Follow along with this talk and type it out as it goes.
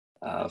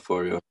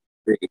for your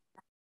free.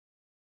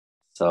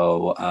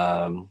 So,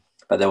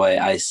 by the way,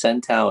 I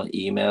sent out an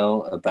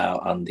email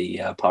about on the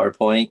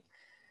PowerPoint.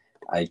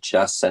 I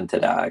just sent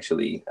it out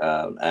actually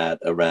at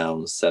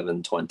around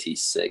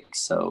 7:26.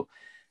 So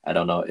I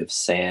don't know if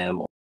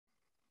Sam.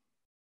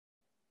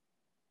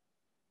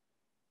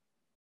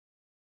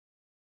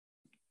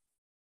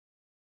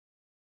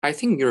 I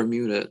think you're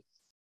muted.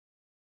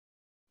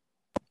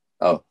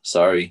 Oh,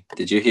 sorry.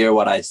 Did you hear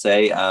what I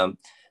say? I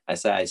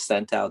said I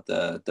sent out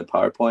the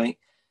PowerPoint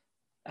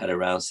at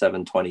around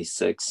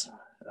 7:26,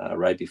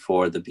 right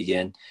before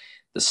the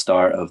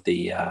start of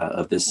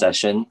this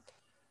session.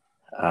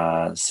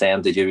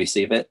 Sam, did you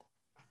receive it?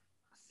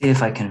 See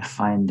if I can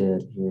find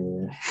it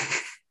here.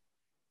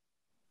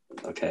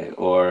 Okay,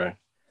 or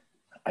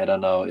I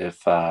don't know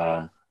if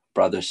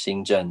Brother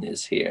Xingzhen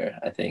is here.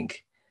 I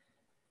think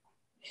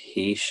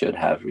he should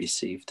have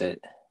received it.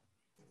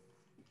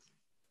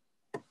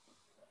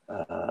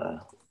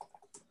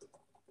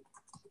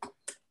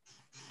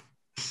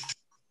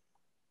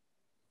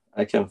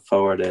 I can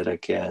forward it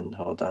again.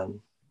 Hold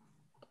on.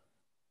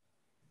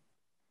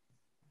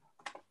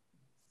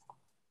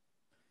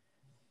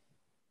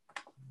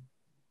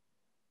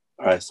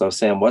 All right, so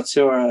Sam, what's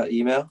your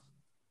email?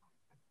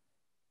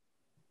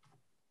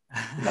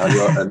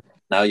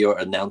 Now you're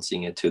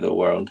announcing it to the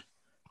world.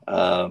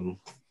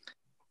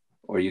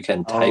 Or you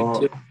can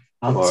type it.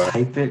 I'll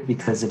type it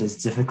because it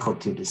is difficult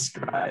to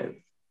describe.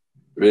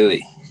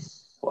 Really?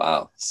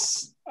 Wow.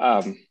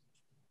 All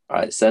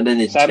right, send it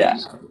in Sam,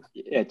 chat.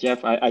 Yeah,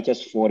 Jeff, I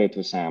just forwarded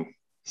to Sam.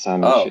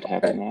 Sam should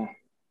have it now.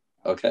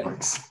 Okay.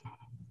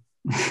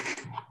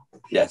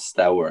 Yes,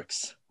 that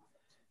works.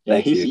 Yeah,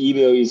 his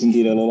email is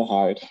indeed a little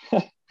hard.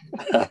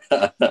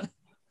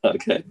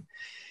 Okay.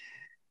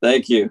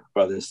 Thank you,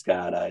 Brother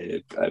Scott.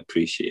 I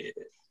appreciate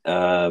it.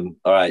 All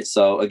right.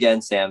 So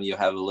again, Sam, you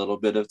have a little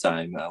bit of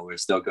time. We're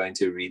still going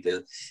to read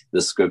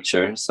the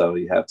scripture, so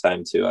you have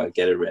time to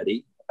get it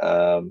ready.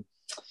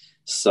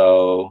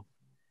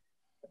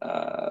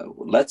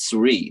 Let's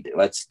read.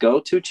 Let's go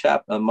to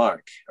chapter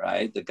Mark,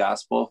 right? The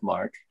Gospel of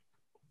Mark,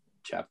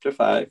 chapter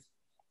 5.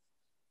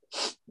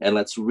 And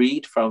let's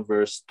read from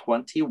verse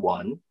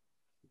 21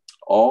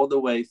 all the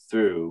way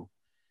through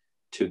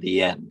to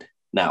the end.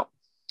 Now,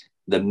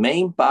 the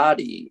main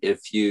body,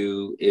 if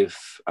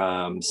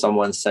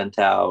someone sent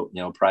out,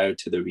 prior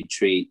to the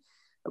retreat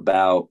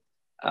about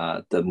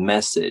the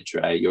message,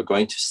 right, you're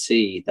going to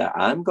see that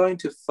I'm going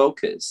to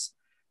focus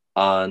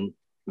on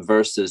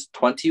verses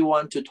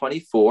 21 to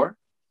 24,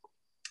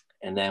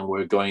 and then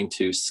we're going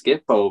to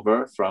skip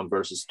over from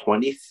verses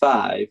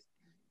 25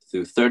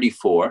 through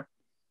 34,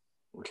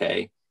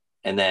 okay,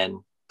 and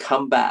then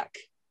come back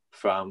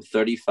from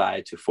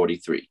 35 to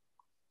 43.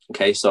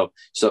 Okay, so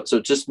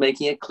just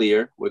making it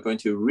clear, we're going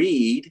to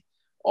read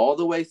all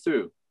the way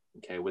through,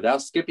 okay,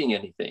 without skipping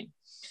anything.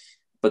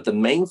 But the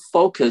main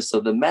focus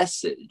of the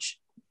message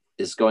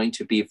is going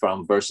to be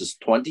from verses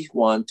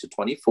 21 to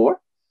 24,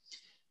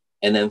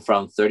 and then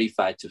from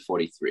 35 to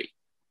 43,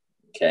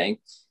 okay?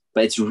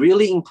 But it's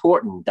really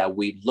important that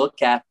we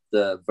look at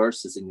the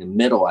verses in the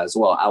middle as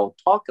well. I will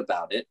talk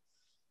about it,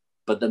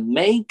 but the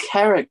main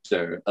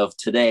character of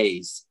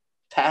today's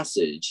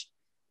passage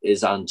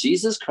is on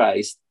Jesus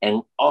Christ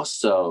and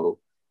also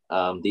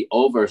the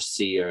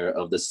overseer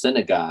of the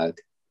synagogue,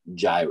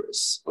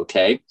 Jairus.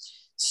 Okay,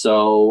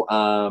 so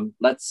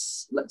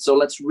let's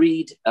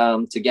read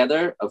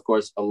together. Of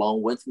course,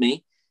 along with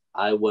me,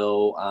 I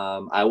will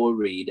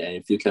read, and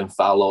if you can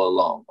follow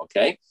along.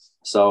 Okay,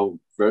 so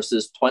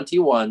verses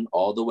 21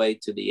 all the way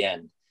to the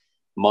end.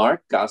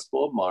 Mark,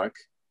 Gospel of Mark,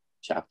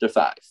 chapter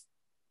 5.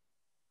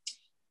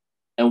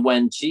 And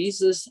when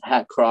Jesus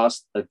had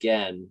crossed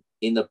again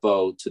in the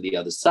boat to the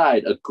other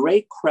side, a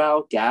great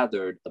crowd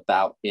gathered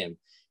about him,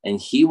 and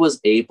he was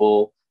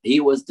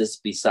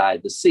just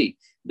beside the sea.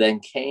 Then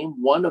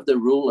came one of the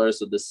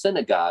rulers of the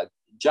synagogue,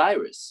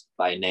 Jairus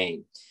by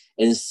name,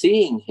 and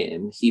seeing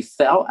him, he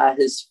fell at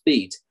his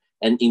feet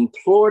and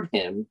implored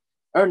him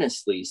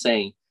earnestly,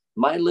 saying,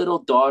 "My little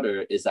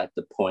daughter is at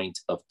the point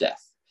of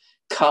death.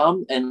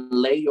 Come and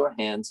lay your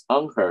hands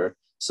on her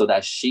so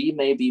that she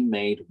may be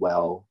made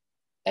well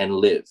and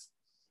live."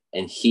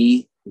 And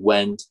he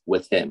went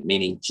with him,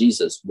 meaning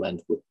Jesus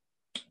went with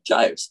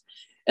Jairus.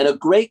 And a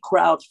great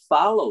crowd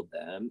followed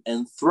them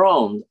and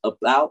thronged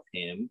about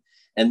him.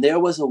 And there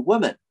was a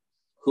woman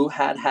who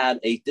had had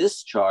a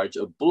discharge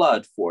of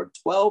blood for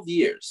 12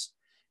 years,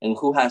 and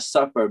who has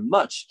suffered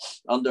much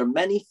under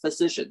many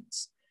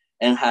physicians,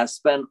 and has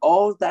spent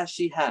all that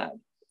she had,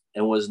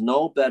 and was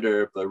no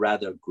better, but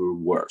rather grew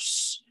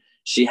worse.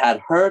 She had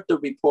heard the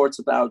reports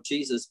about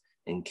Jesus,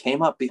 and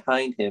came up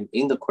behind him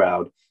in the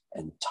crowd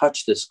and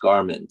touched his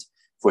garment.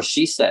 For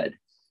she said,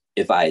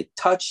 "If I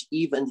touch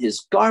even his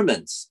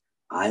garments,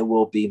 I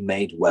will be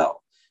made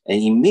well." And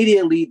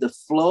immediately the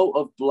flow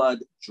of blood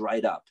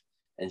dried up,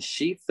 and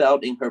she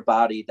felt in her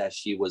body that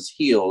she was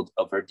healed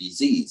of her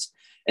disease.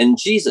 And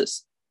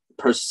Jesus,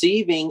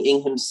 perceiving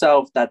in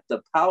himself that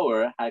the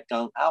power had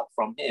gone out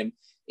from him,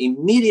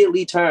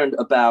 immediately turned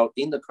about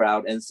in the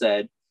crowd and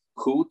said,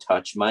 "Who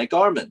touched my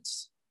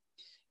garments?"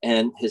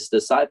 And his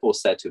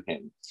disciples said to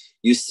him,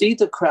 you see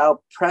the crowd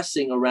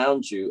pressing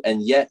around you,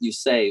 and yet you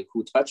say,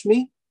 who touched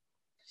me?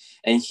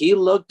 And he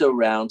looked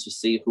around to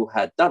see who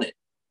had done it.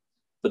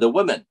 But the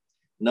woman,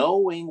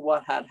 knowing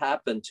what had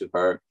happened to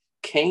her,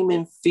 came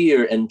in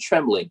fear and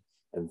trembling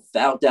and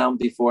fell down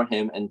before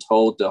him and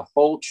told the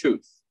whole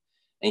truth.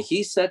 And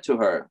he said to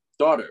her,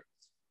 daughter,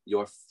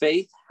 your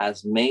faith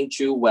has made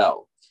you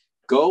well.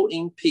 Go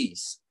in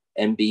peace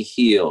and be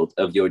healed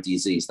of your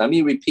disease. Let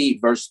me repeat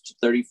verse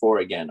 34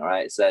 again. All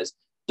right. It says,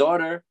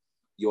 daughter,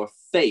 your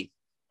faith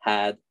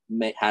has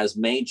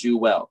made you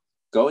well.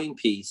 Go in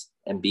peace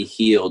and be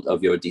healed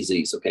of your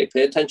disease. Okay.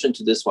 Pay attention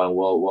to this one.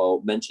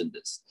 We'll mention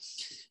this.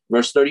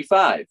 Verse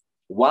 35.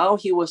 While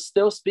he was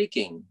still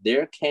speaking,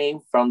 there came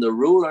from the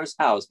ruler's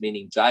house,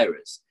 meaning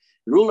Jairus.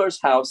 Ruler's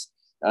house,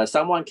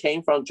 someone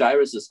came from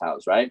Jairus's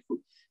house, right?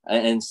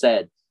 And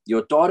said,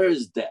 your daughter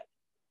is dead.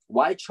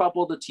 Why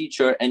trouble the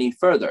teacher any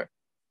further?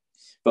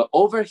 But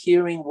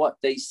overhearing what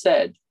they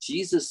said,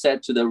 Jesus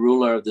said to the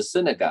ruler of the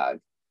synagogue,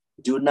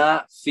 do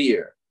not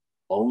fear,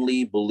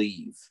 only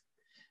believe.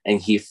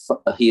 And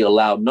he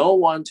allowed no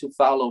one to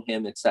follow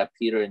him except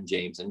Peter and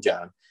James and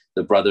John,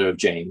 the brother of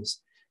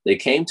James. They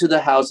came to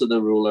the house of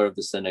the ruler of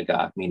the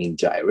synagogue, meaning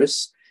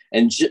Jairus,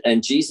 and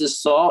Jesus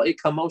saw a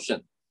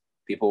commotion.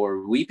 People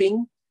were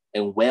weeping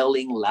and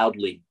wailing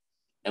loudly.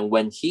 And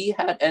when he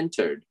had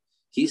entered,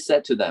 he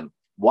said to them,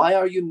 why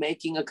are you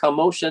making a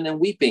commotion and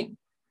weeping?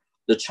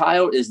 The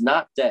child is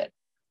not dead,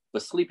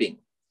 but sleeping.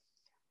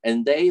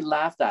 And they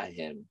laughed at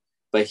him.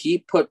 But he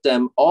put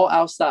them all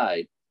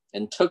outside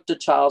and took the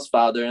child's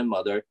father and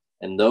mother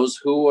and those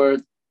who were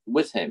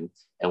with him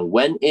and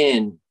went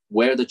in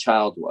where the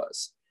child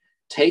was.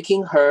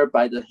 Taking her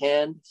by the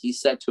hand, he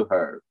said to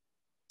her,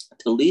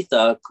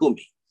 Talitha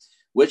Kumi,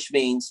 which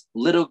means,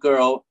 little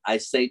girl, I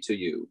say to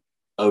you,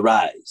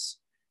 arise.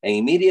 And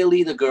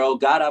immediately the girl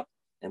got up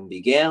and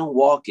began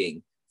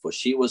walking, for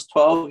she was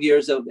 12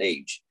 years of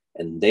age.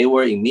 And they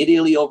were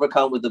immediately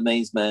overcome with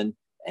amazement.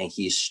 And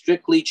he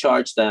strictly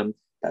charged them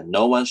that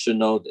no one should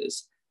know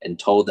this, and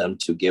told them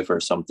to give her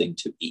something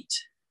to eat.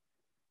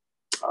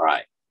 All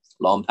right,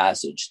 long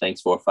passage.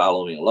 Thanks for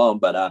following along,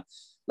 but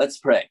let's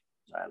pray.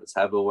 All right, let's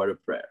have a word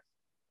of prayer.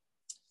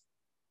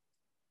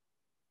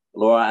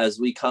 Lord, as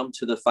we come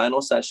to the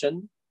final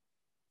session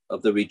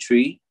of the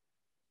retreat,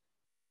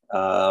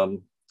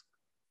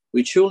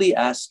 we truly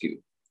ask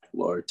you,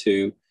 Lord,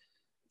 to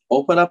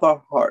open up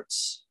our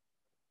hearts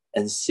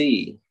and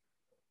see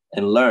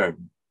and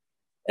learn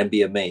and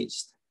be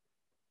amazed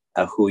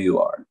at who you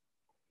are,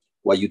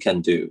 what you can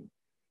do,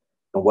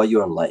 and what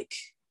you are like,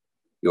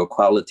 your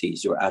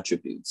qualities, your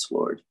attributes,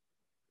 Lord.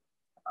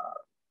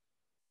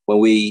 When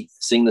we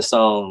sing the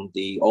song,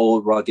 The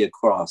Old Rugged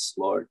Cross,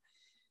 Lord,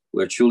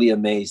 we're truly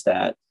amazed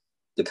at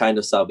the kind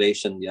of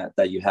salvation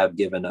that you have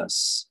given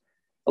us.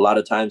 A lot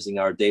of times in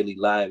our daily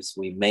lives,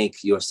 we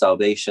make your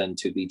salvation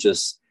to be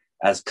just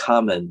as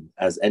common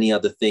as any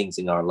other things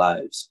in our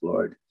lives,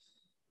 Lord.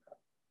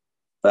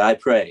 But I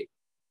pray,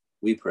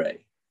 we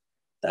pray,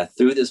 that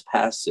through this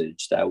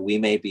passage that we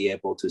may be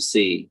able to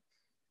see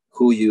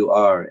who you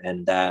are,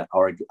 and that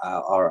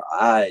our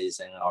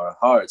eyes and our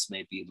hearts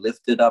may be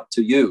lifted up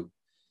to you,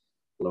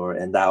 Lord,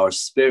 and that our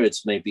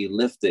spirits may be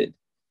lifted,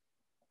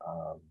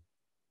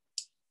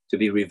 to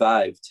be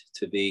revived,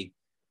 to be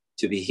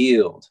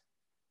healed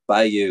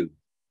by you,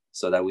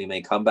 so that we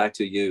may come back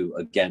to you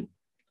again,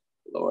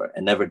 Lord,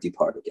 and never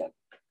depart again,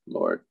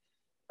 Lord.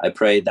 I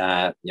pray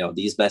that,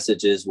 these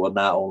messages will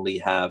not only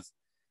have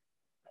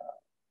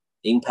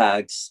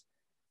impacts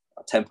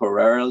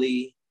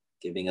temporarily,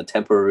 giving a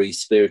temporary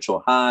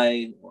spiritual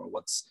high, or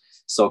what's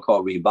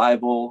so-called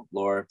revival,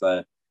 Lord,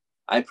 but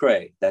I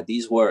pray that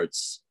these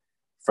words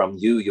from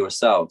you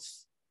yourself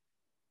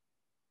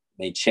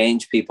may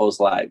change people's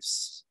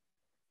lives,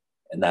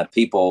 and that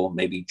people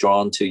may be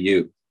drawn to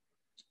you,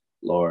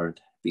 Lord,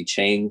 be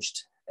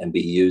changed and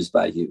be used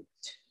by you.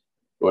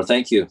 Lord,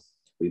 thank you.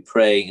 We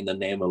pray in the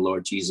name of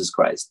Lord Jesus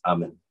Christ.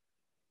 Amen.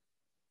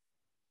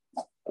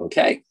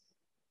 Okay.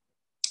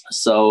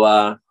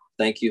 So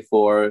thank you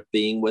for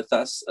being with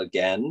us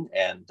again.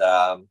 And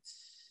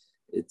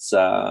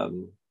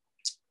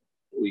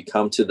we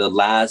come to the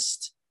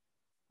last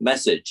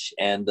message.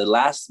 And the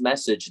last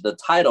message, the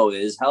title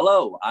is,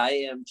 Hello, I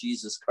am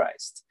Jesus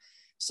Christ.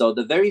 So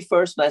the very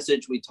first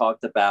message we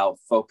talked about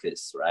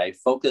focus, right?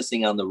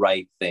 Focusing on the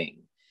right thing.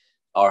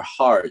 Our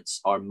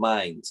hearts, our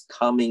minds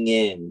coming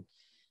in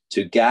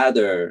to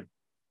gather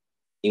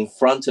in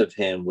front of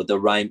him with the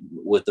right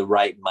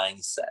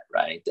mindset,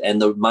 right?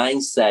 And the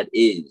mindset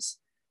is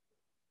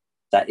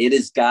that it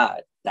is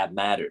God that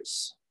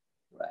matters,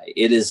 right?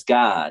 It is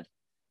God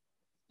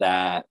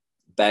that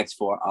begs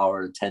for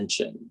our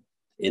attention.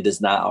 It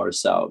is not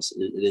ourselves.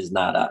 It is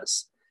not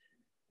us.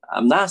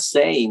 I'm not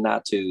saying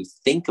not to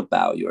think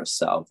about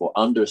yourself or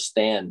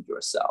understand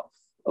yourself.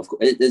 Of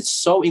course, it's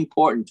so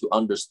important to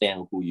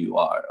understand who you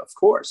are, of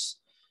course.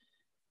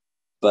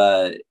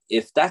 But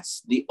if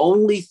that's the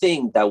only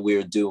thing that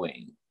we're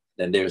doing,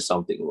 then there's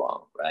something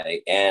wrong,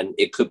 right? And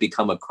it could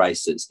become a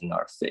crisis in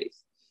our faith.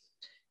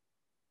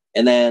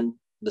 And then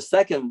the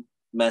second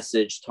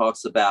message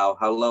talks about,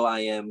 hello, I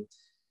am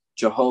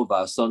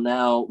Jehovah. So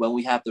now when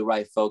we have the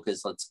right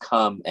focus, let's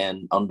come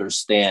and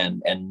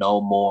understand and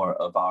know more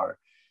of our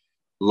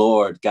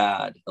Lord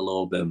God a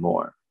little bit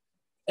more.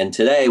 And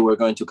today we're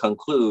going to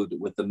conclude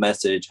with the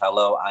message,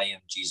 hello, I am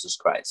Jesus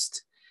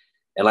Christ.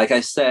 And like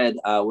I said,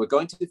 we're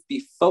going to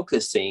be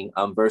focusing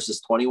on verses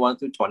 21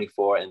 through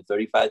 24 and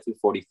 35 through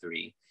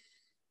 43.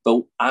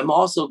 But I'm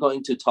also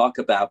going to talk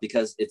about,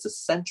 because it's a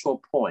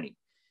central point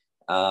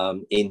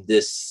in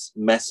this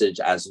message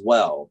as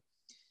well,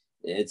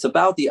 it's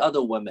about the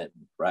other woman,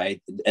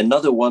 right?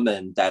 Another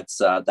woman that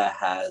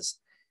has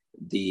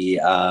the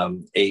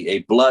a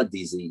blood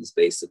disease,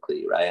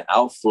 basically, right?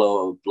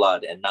 Outflow of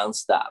blood and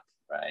nonstop,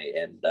 right?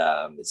 And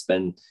it's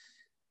been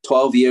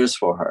 12 years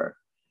for her.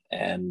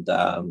 And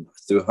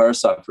through her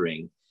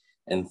suffering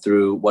and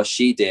through what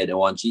she did and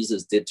what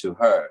Jesus did to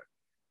her,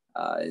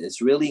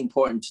 it's really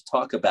important to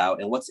talk about.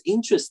 And what's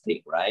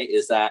interesting, right,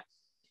 is that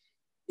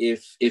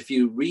if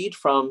you read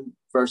from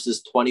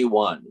verses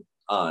 21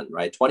 on,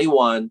 right,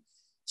 21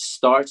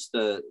 starts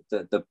the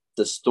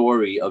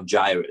story of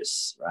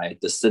Jairus,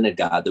 right, the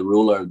synagogue, the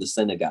ruler of the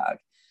synagogue,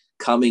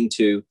 coming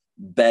to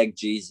beg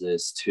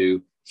Jesus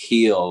to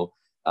heal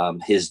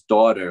his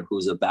daughter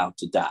who's about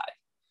to die,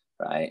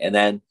 right? And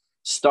then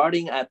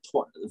starting at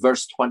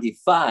verse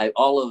 25,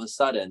 all of a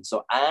sudden,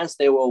 so as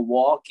they were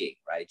walking,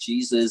 right,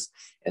 Jesus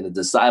and the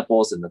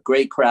disciples and the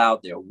great crowd,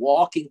 they're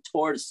walking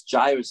towards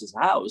Jairus'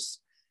 house,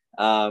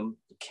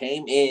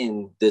 came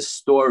in this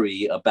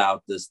story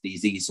about this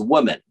diseased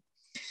woman,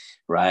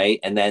 right?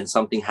 And then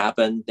something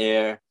happened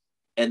there.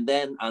 And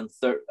then on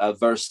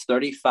verse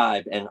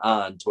 35 and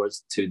on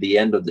towards to the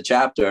end of the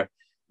chapter,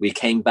 we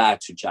came back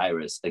to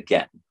Jairus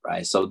again,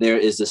 right? So there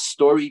is a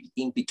story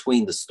in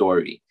between the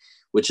story,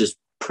 which is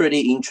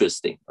pretty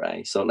interesting,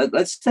 right? So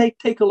let's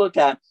take a look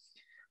at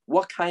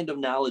what kind of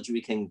knowledge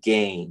we can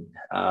gain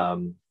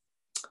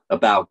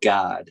about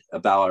God,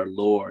 about our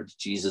Lord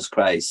Jesus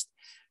Christ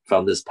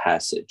from this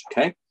passage,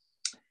 okay?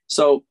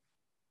 So,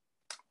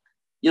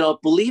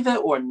 believe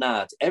it or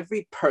not,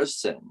 every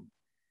person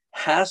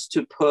has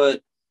to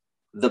put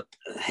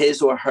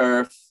his or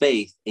her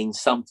faith in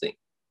something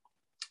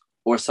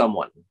or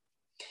someone,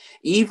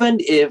 even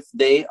if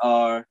they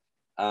are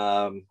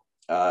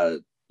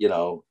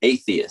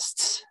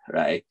atheists,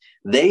 right?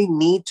 They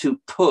need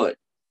to put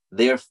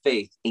their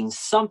faith in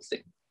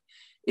something.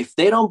 If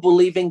they don't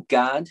believe in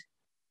God,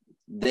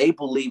 they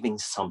believe in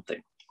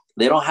something.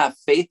 They don't have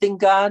faith in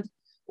God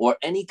or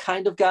any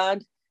kind of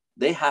God.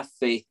 They have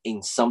faith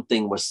in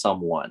something or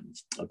someone,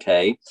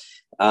 okay?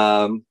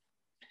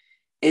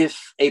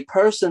 If a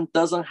person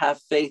doesn't have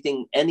faith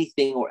in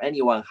anything or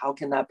anyone, how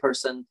can that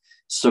person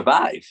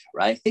survive,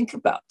 right? Think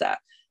about that.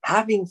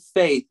 Having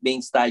faith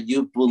means that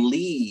you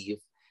believe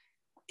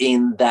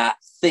in that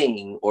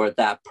thing or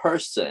that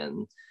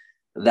person,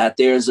 that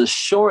there's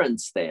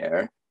assurance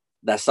there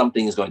that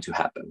something is going to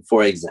happen.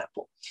 For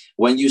example,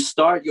 when you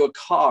start your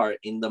car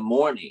in the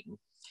morning,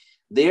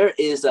 there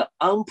is an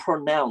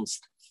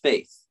unpronounced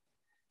faith,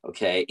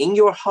 okay? In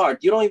your heart,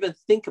 you don't even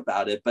think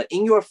about it, but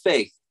in your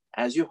faith,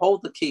 as you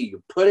hold the key,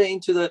 you put it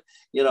into the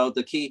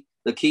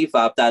key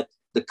fob, that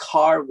the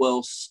car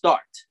will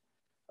start,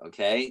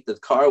 okay? The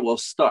car will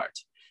start,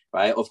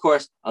 right? Of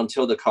course,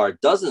 until the car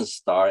doesn't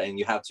start and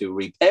you have to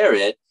repair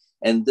it,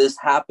 and this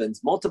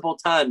happens multiple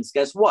times,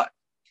 guess what?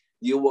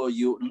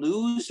 You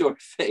lose your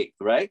faith,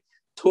 right,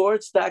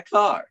 towards that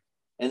car,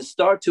 and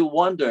start to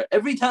wonder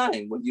every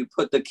time when you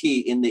put the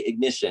key in the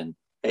ignition,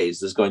 hey, is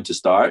this going to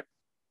start,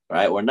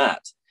 right, or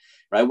not,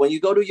 right? When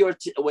you go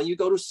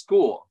to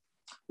school,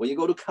 when you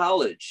go to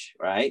college,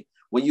 right,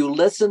 when you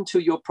listen to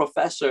your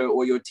professor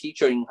or your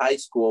teacher in high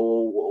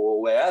school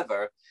or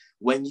wherever,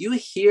 when you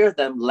hear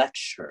them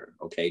lecture,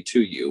 okay,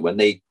 to you, when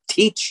they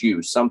teach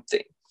you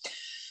something,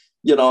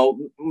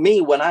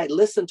 when I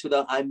listen to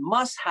them, I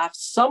must have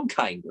some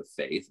kind of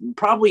faith,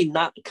 probably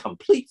not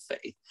complete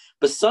faith,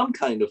 but some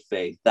kind of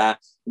faith that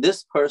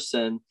this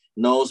person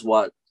knows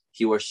what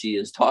he or she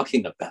is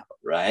talking about,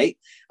 right?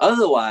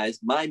 Otherwise,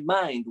 my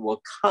mind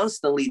will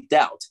constantly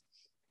doubt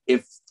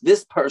if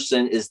this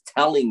person is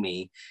telling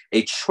me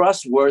a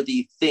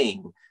trustworthy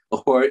thing,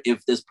 or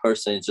if this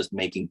person is just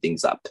making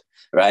things up,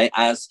 right?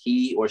 As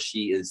he or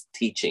she is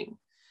teaching,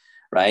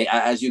 right?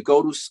 As you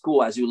go to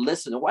school, as you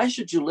listen, why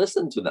should you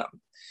listen to them,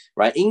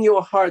 right? In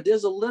your heart,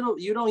 there's a little,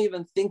 you don't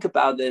even think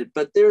about it,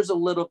 but there's a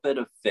little bit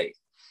of faith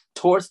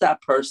towards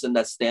that person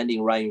that's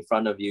standing right in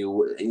front of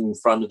you, in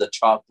front of the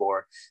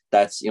chalkboard,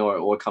 that's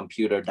or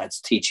computer that's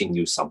teaching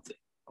you something,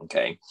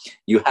 okay?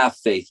 You have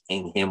faith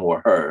in him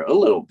or her a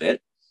little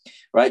bit,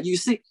 right? You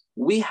see,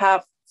 we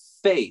have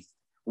faith.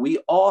 We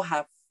all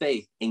have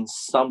faith in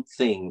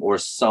something or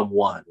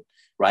someone,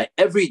 right?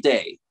 Every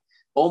day,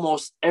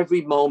 almost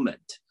every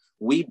moment,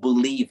 we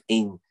believe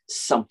in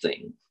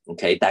something,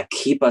 okay, that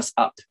keep us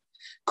up.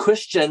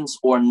 Christians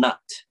or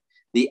not,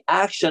 the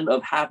action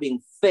of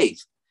having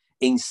faith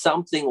in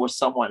something or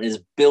someone is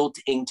built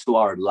into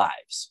our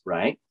lives,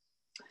 right?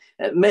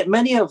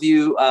 Many of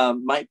you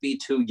might be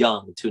too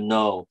young to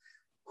know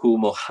who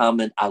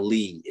Muhammad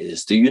Ali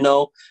is. Do you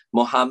know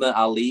Muhammad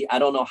Ali? I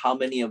don't know how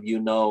many of you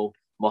know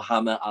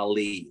Muhammad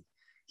Ali.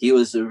 He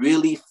was a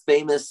really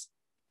famous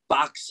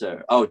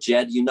boxer. Oh,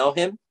 Jed, you know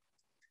him?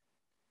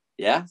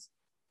 Yeah.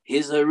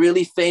 He's a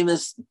really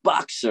famous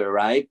boxer,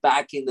 right?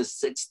 Back in the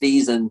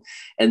 60s and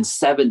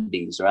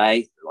 70s,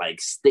 right? Like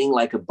sting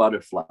like a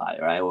butterfly,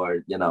 right?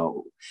 Or,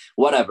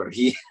 whatever.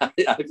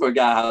 I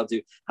forgot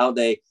how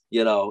they,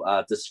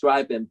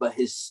 describe him, but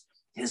his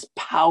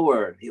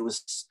power,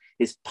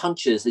 his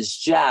punches, his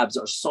jabs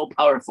are so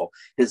powerful.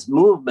 His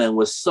movement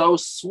was so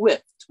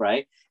swift,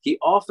 right? He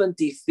often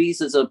defeats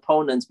his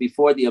opponents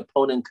before the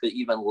opponent could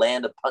even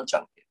land a punch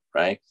on him,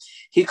 right?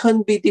 He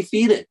couldn't be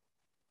defeated.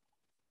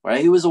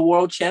 Right? He was a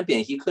world champion.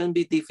 He couldn't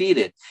be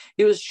defeated.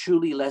 He was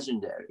truly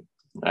legendary,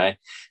 right?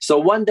 So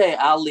one day,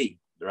 Ali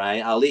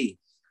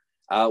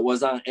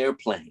was on an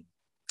airplane,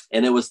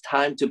 and it was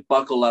time to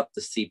buckle up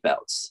the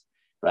seatbelts,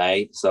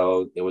 right?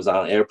 So it was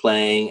on an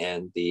airplane,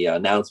 and the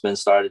announcement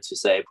started to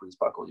say, please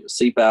buckle your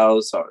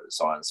seatbelts, or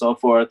so on and so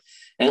forth.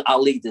 And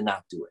Ali did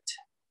not do it.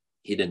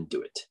 He didn't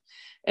do it.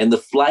 And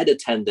the flight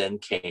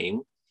attendant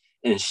came,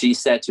 and she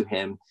said to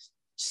him,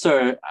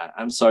 sir,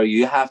 I'm sorry,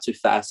 you have to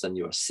fasten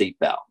your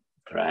seatbelt.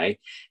 Right,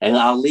 and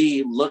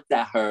Ali looked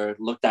at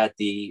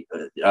the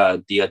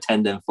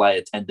flight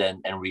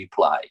attendant, and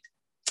replied,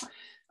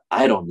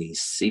 "I don't need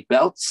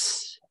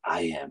seatbelts.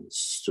 I am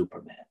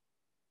Superman."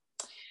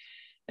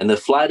 And the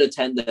flight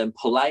attendant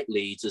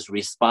politely just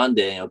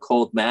responded in a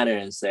cold manner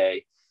and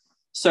say,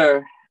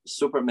 "Sir,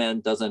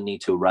 Superman doesn't need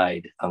to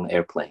ride on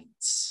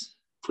airplanes.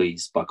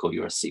 Please buckle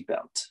your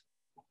seatbelt."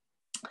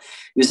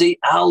 You see,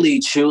 Ali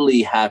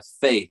truly had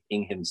faith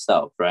in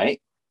himself, right?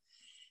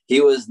 He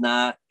was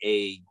not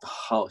a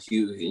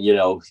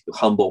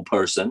humble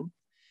person.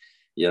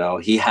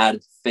 He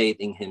had faith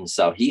in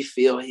himself. He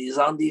feel he's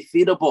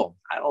undefeatable.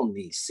 I don't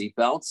need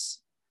seatbelts,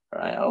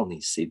 right? I don't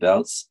need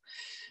seatbelts.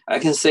 I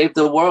can save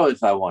the world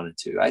if I wanted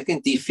to. I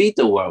can defeat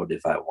the world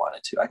if I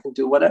wanted to. I can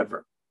do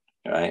whatever,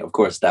 right? Of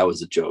course, that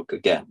was a joke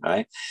again,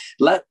 right?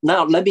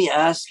 Now, let me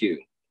ask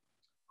you,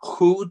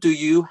 who do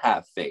you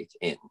have faith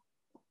in?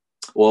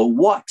 Or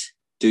what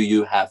do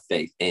you have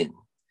faith in?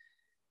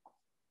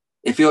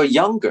 If you're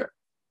younger,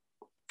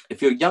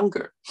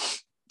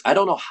 I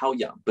don't know how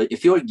young, but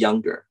if you're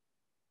younger,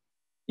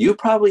 you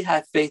probably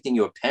have faith in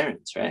your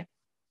parents, right?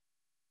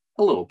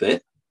 A little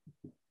bit.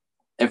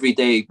 Every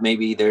day,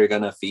 maybe they're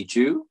going to feed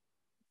you.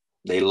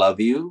 They love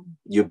you.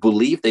 You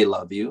believe they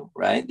love you,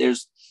 right?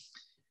 There's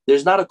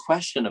not a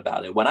question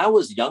about it. When I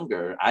was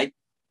younger, I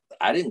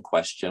didn't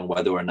question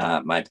whether or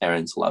not my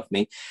parents loved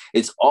me.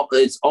 It's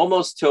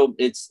almost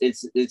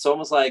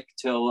like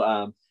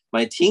till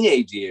my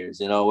teenage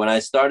years, when I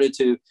started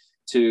to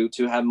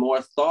have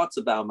more thoughts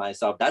about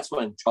myself. That's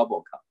when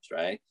trouble comes,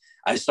 right?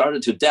 I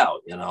started to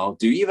doubt,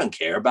 do you even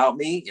care about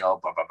me? Blah,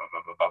 blah, blah,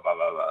 blah, blah,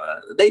 blah, blah.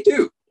 They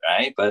do,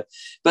 right? But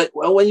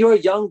when you're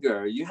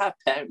younger, you have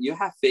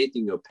faith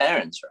in your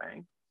parents,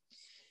 right?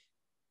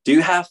 Do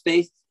you have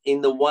faith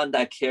in the one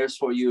that cares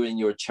for you in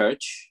your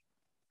church?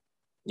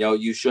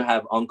 You should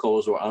have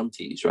uncles or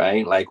aunties,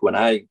 right? Like when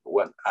I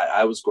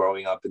was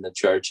growing up in the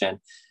church, and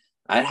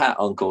I had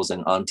uncles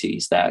and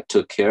aunties that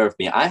took care of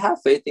me. I have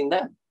faith in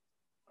them,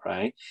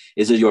 right?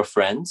 Is it your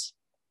friends?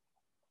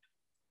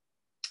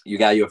 You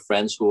got your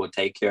friends who will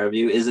take care of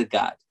you? Is it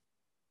God?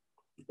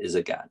 Is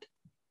it God?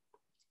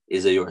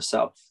 Is it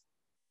yourself?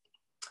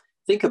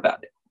 Think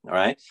about it, all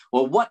right?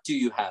 Well, what do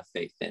you have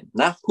faith in?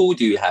 Not who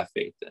do you have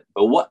faith in,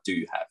 but what do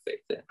you have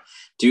faith in?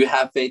 Do you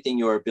have faith in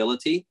your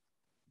ability?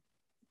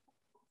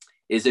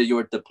 Is it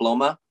your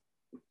diploma?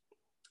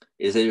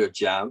 Is it your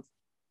job?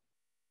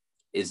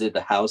 Is it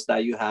the house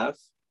that you have?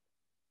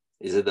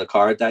 Is it the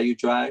car that you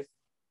drive?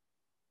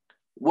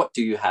 What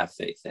do you have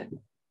faith in?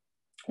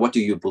 What do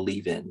you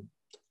believe in?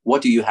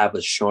 What do you have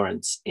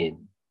assurance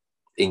in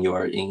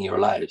your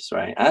lives,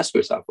 right? Ask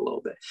yourself a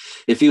little bit.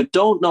 If you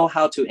don't know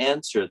how to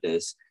answer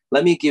this,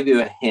 let me give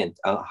you a hint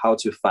on how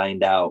to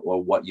find out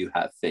or what you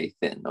have faith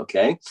in,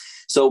 okay?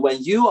 So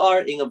when you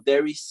are in a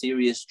very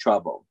serious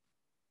trouble,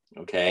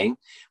 okay?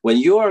 When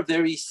you are in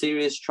very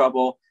serious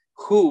trouble,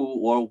 who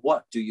or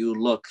what do you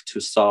look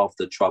to solve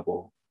the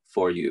trouble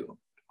for you?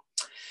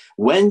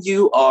 When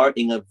you are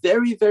in a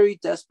very, very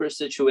desperate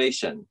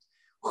situation,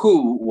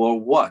 who or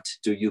what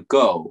do you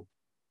go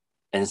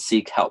and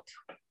seek help?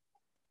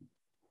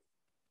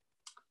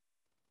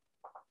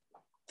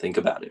 Think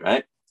about it,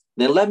 right?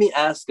 Then let me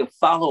ask a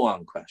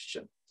follow-on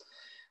question,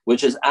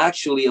 which is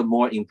actually a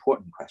more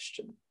important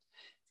question.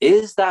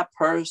 Is that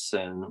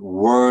person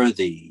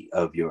worthy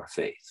of your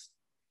faith?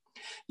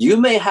 You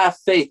may have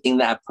faith in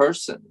that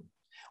person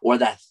or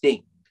that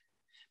thing,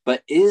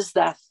 but is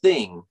that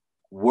thing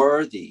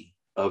worthy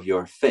of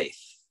your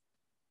faith?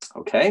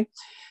 Okay?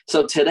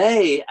 So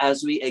today,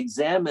 as we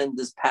examine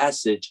this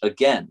passage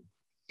again,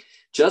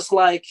 just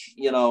like,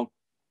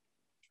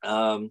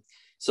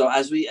 so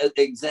as we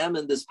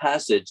examine this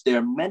passage, there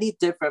are many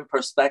different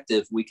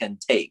perspectives we can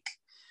take,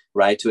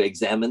 right, to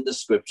examine the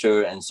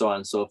scripture and so on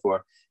and so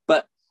forth.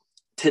 But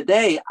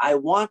today, I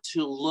want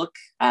to look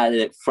at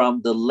it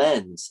from the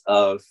lens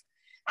of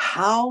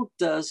how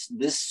does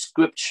this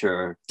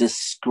scripture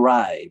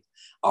describe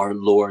our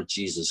Lord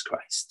Jesus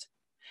Christ?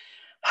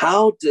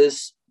 How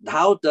does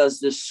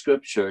this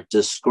scripture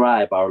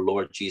describe our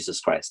Lord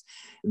Jesus Christ?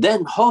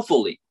 Then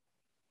hopefully,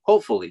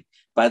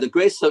 by the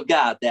grace of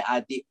God, that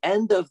at the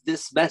end of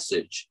this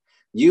message,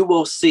 you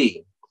will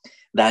see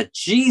that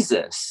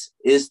Jesus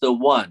is the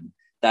one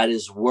that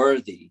is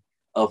worthy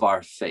of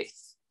our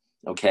faith.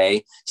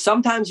 Okay?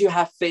 Sometimes you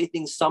have faith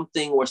in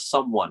something or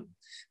someone,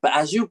 but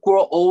as you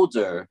grow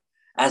older,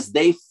 as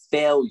they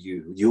fail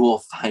you, you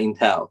will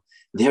find out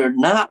they're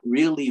not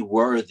really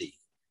worthy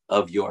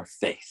of your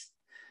faith.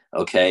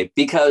 Okay?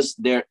 Because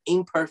they're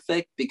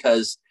imperfect,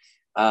 because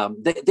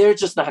they're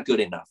just not good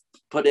enough,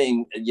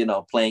 playing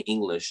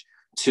English,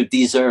 to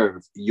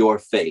deserve your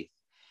faith.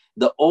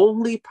 The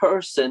only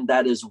person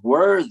that is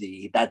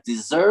worthy, that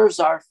deserves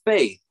our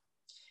faith,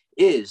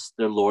 is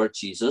the Lord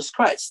Jesus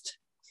Christ.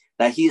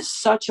 That he is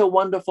such a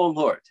wonderful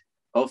Lord.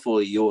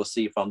 Hopefully you will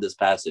see from this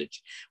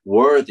passage,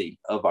 worthy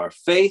of our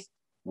faith,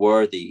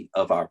 worthy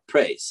of our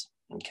praise.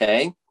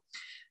 Okay?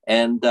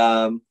 And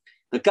the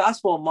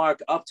Gospel of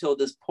Mark up till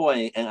this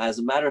point, and as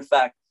a matter of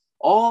fact,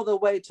 all the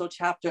way till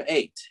chapter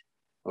 8,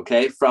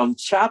 okay, from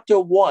chapter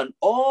 1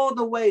 all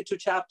the way to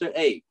chapter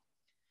 8,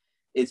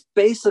 it's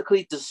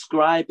basically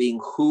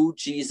describing who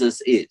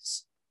Jesus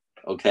is,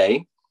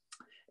 okay?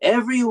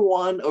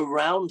 Everyone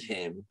around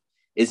him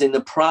is in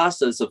the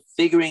process of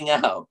figuring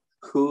out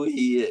who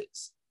he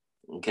is,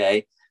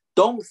 okay?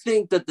 Don't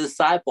think the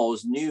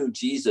disciples knew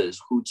Jesus,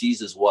 who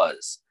Jesus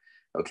was,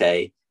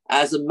 okay?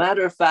 As a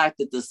matter of fact,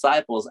 the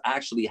disciples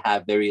actually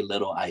have very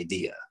little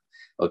idea,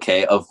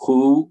 okay, of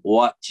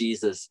what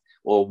Jesus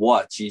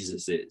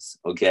is,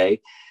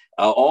 okay?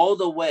 All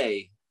the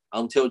way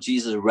until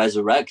Jesus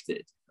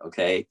resurrected,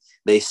 okay?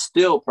 They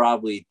still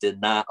probably did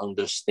not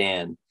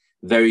understand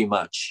very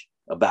much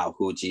about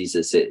who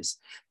Jesus is.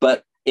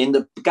 But in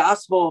the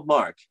Gospel of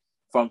Mark,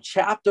 from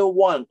chapter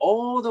 1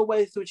 all the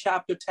way through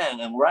chapter 10,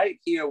 and right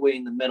here we're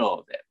in the middle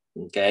of it,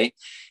 okay?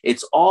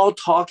 It's all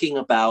talking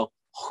about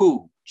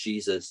who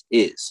Jesus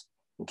is,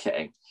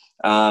 okay?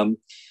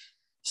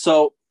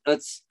 So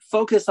let's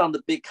focus on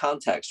the big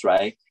context,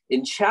 right?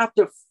 In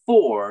chapter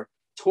 4,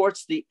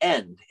 towards the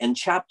end, and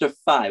chapter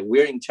 5,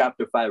 we're in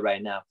chapter 5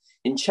 right now.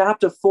 In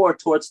chapter 4,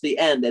 towards the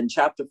end, and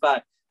chapter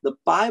 5, the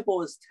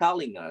Bible is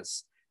telling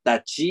us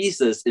that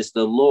Jesus is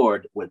the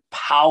Lord with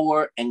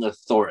power and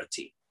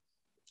authority,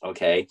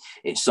 okay?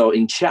 And so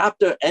in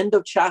end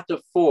of chapter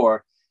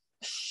 4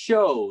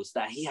 shows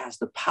that he has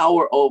the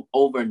power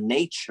over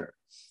nature,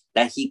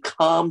 that he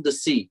calmed the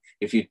sea.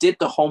 If you did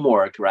the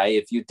homework, right?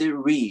 If you did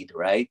read,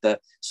 right, the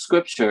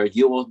scripture,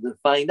 you will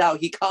find out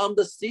he calmed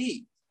the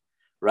sea,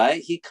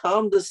 right? He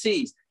calmed the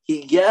seas.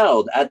 He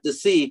yelled at the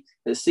Sea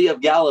of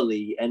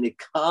Galilee, and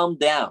it calmed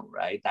down,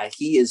 right? That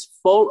he is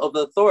full of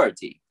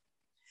authority.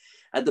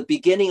 At the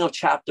beginning of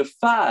chapter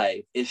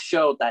 5, it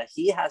showed that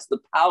he has the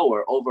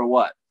power over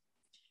what?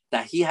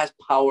 That he has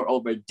power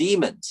over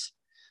demons.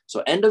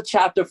 So end of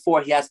chapter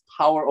 4, he has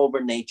power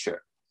over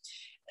nature.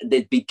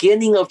 The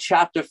beginning of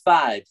chapter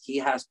 5, he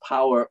has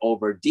power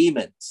over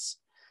demons,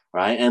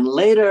 right? And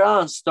later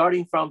on,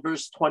 starting from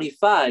verse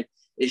 25,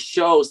 it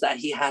shows that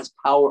he has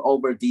power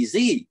over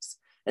disease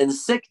and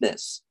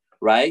sickness,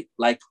 right?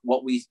 Like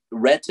what we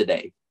read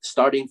today,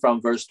 starting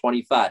from verse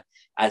 25.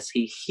 As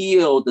he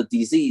healed the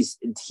disease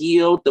and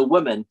healed the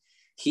woman,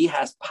 he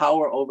has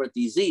power over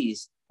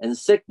disease and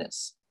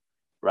sickness,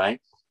 right?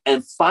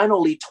 And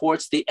finally,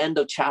 towards the end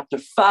of chapter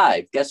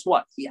 5, guess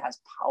what? He has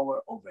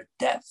power over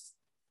death.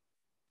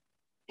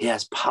 He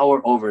has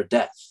power over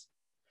death.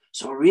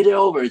 So read it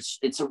over.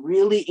 It's a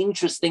really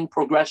interesting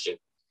progression.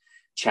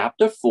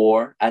 Chapter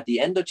 4, at the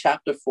end of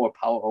chapter 4,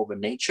 power over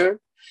nature.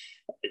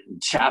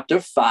 Chapter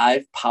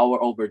 5,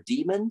 power over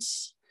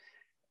demons.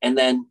 And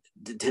then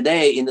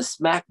today, in the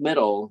smack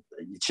middle,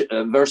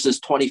 verses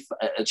 20,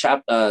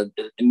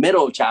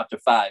 middle of chapter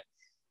 5,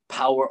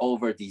 power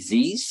over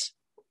disease.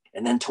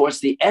 And then towards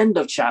the end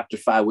of chapter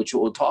 5, which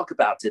we'll talk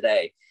about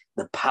today,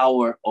 the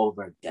power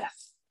over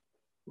death.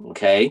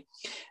 Okay?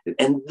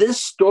 And this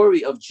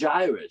story of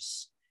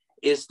Jairus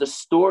is the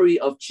story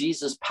of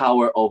Jesus'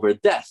 power over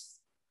death.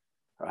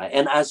 Right?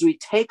 And as we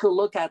take a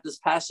look at this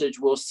passage,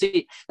 we'll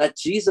see that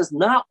Jesus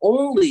not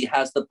only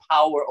has the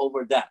power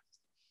over death,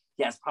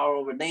 he has power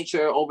over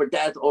nature, over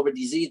death, over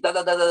disease,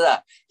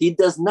 He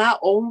does not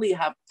only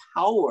have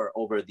power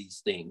over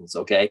these things,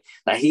 okay,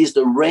 that he's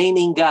the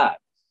reigning God,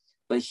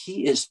 but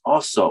he is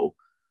also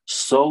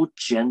so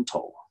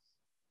gentle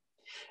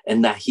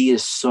and that he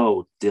is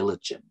so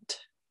diligent,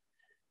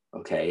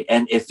 okay?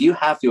 And if you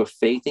have your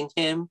faith in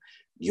him,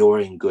 you're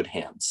in good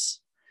hands.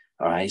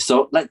 All right,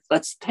 so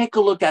let's take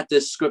a look at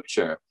this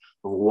scripture,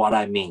 what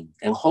I mean,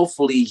 and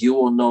hopefully you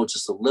will know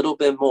just a little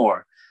bit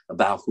more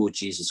about who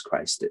Jesus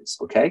Christ is,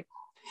 okay?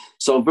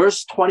 So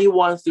verse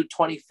 21 through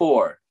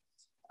 24.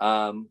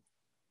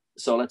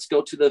 So let's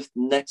go to the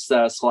next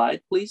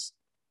slide, please.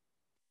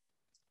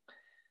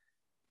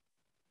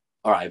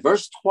 All right,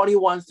 verse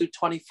 21 through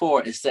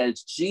 24, it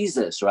says,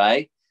 Jesus,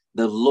 right?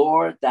 The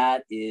Lord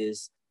that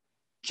is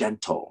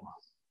gentle.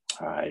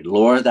 All right,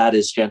 Lord that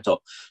is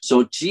gentle.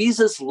 So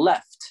Jesus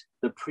left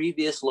the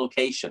previous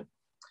location,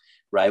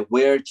 right,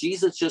 where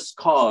Jesus just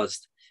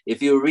caused,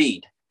 if you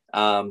read,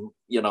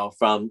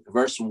 from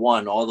verse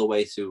 1 all the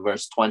way to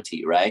verse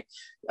 20, right,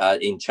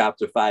 in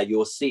chapter 5,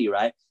 you'll see,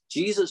 right,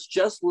 Jesus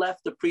just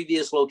left the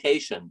previous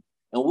location.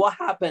 And what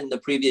happened in the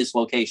previous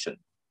location?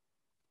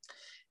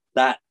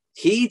 That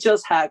he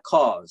just had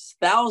caused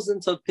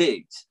thousands of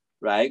pigs,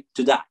 right,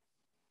 to die.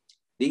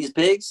 These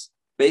pigs,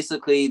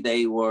 basically,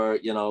 they were,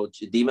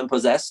 demon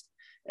possessed,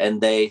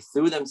 and they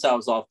threw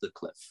themselves off the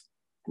cliff,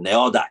 and they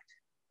all died.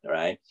 All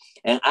right.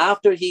 And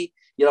after he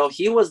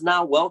was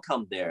not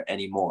welcome there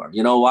anymore.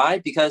 You know why?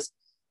 Because,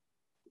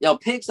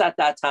 pigs at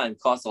that time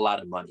cost a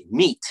lot of money.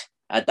 Meat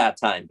at that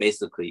time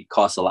basically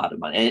costs a lot of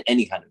money.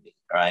 Any kind of meat.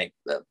 All right.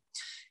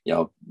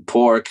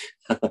 Pork,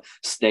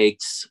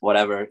 steaks,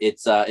 whatever.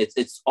 It's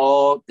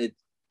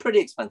pretty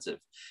expensive.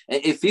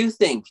 And if you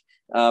think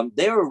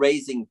they were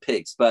raising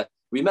pigs, but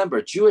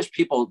remember, Jewish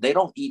people, they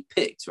don't eat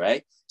pigs,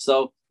 right?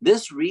 So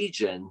this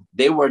region,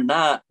 they were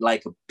not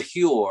like a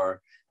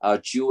pure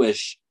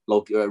Jewish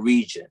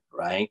region,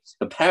 right?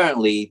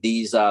 Apparently,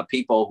 these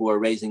people who are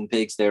raising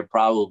pigs, they're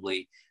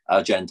probably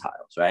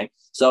Gentiles, right?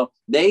 So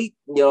they,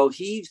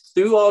 he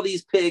threw all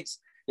these pigs,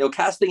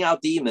 casting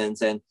out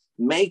demons and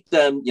make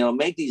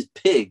these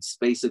pigs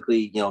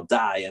basically,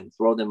 die and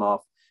throw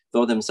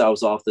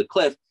themselves off the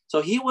cliff.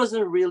 So he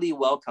wasn't really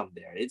welcome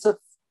there. It's a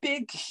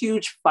big,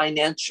 huge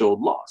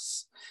financial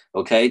loss,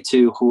 okay,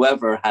 to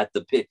whoever had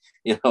the pig,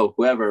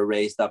 whoever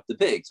raised up the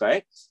pigs,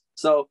 right?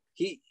 So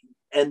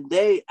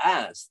they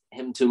asked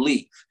him to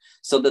leave.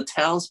 So the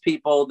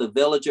townspeople, the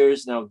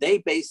villagers, they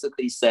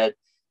basically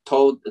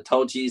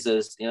told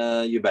Jesus,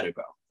 you better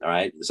go. All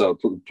right. So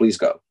please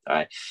go. All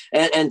right.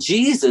 And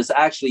Jesus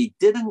actually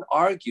didn't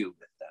argue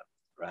with them,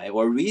 right,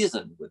 or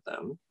reason with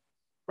them,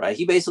 right?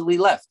 He basically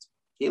left.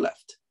 He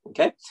left.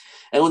 Okay.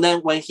 And then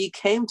when he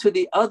came to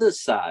the other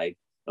side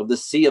of the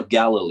Sea of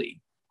Galilee,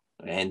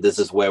 and this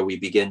is where we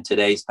begin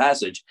today's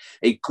passage,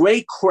 a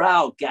great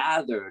crowd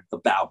gathered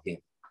about him.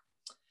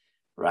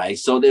 Right.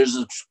 So there's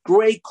a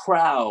great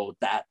crowd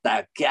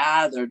that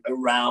gathered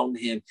around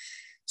him.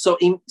 So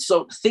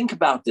think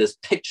about this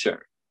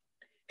picture.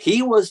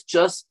 He was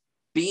just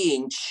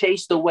being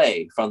chased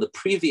away from the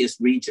previous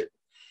region.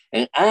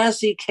 And as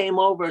he came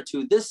over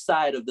to this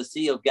side of the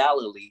Sea of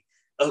Galilee,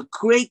 a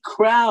great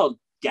crowd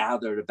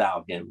gathered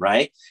about him,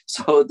 right?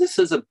 So this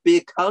is a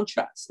big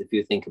contrast if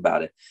you think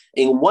about it.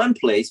 In one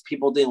place,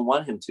 people didn't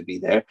want him to be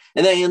there.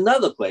 And then in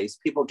another place,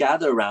 people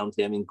gathered around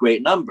him in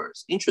great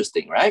numbers.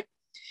 Interesting, right?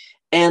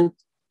 And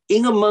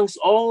in amongst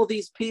all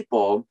these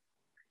people,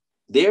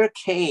 there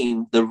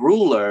came the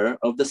ruler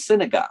of the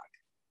synagogue,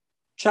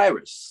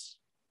 Jairus.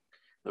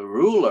 The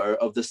ruler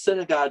of the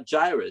synagogue,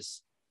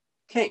 Jairus,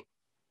 came.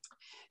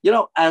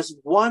 As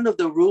one of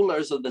the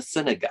rulers of the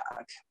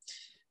synagogue,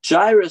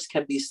 Jairus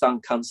can be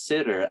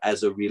considered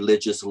as a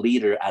religious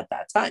leader at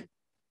that time,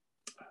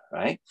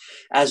 right?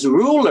 As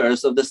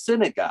rulers of the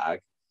synagogue,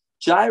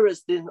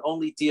 Jairus didn't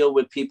only deal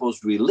with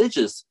people's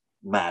religious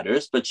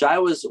matters, but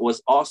Jairus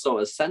was also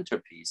a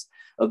centerpiece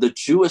of the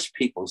Jewish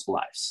people's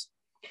lives.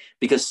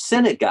 Because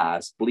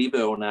synagogues, believe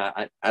it or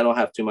not, I don't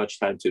have too much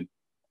time to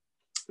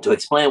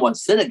explain what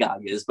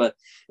synagogue is, but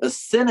a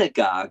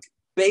synagogue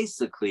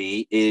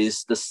basically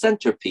is the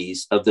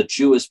centerpiece of the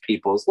Jewish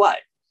people's life.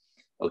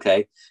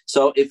 Okay,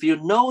 so if you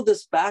know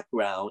this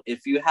background,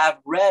 if you have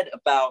read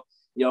about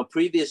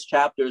previous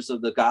chapters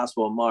of the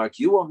Gospel of Mark,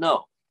 you will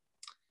know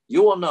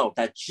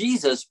that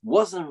Jesus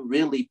wasn't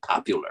really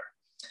popular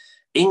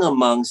in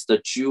amongst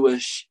the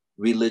Jewish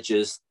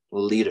religious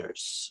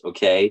leaders.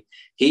 Okay,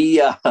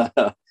 he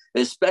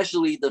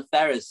especially the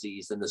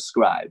Pharisees and the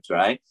scribes,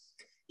 right?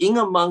 In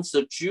amongst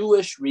the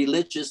Jewish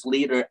religious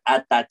leader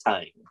at that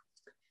time,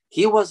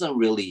 he wasn't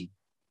really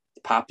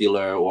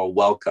popular or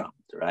welcomed,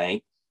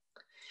 right?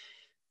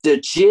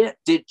 Did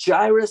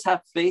Jairus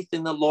have faith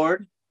in the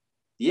Lord?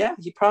 Yeah,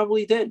 he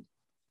probably did.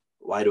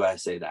 Why do I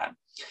say that?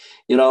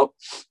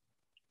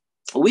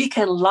 We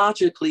can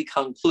logically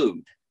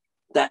conclude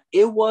that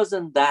it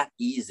wasn't that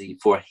easy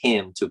for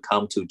him to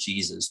come to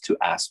Jesus to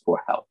ask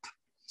for help.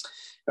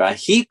 Right?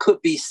 He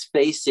could be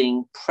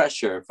facing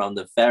pressure from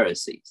the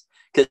Pharisees.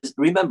 Because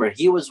remember,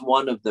 he was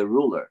one of the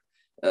ruler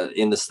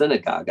in the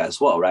synagogue as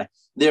well, right?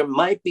 There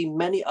might be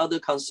many other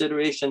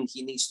considerations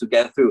he needs to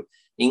get through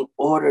in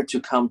order to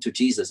come to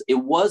Jesus. It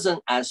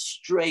wasn't as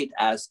straight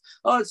as,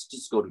 let's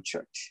just go to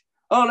church.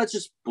 Let's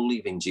just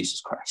believe in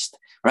Jesus Christ,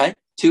 right?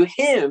 To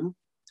him,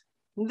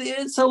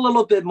 it's a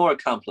little bit more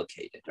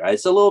complicated, right?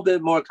 It's a little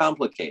bit more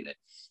complicated.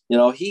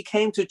 He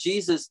came to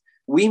Jesus.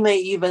 We may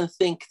even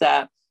think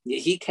that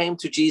he came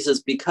to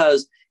Jesus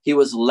because he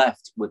was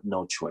left with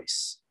no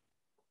choice,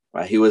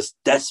 right? He was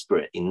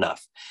desperate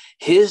enough.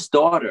 His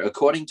daughter,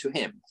 according to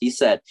him, he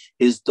said,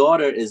 his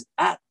daughter is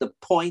at the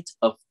point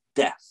of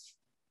death.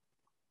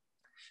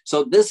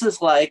 So this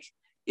is like,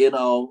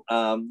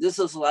 this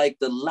is like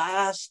the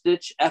last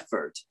ditch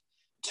effort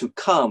to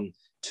come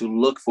to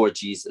look for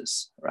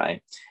Jesus,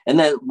 right? And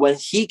then when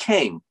he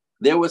came,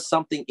 there was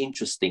something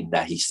interesting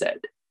that he said.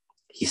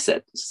 He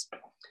said this.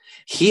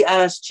 He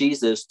asked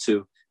Jesus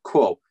to,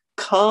 quote,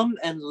 come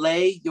and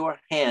lay your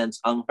hands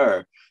on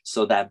her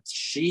so that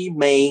she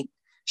may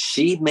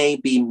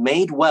be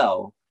made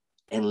well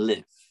and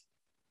live.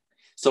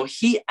 So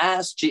he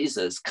asked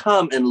Jesus,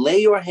 come and lay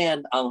your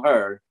hand on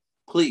her,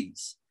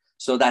 please,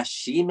 so that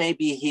she may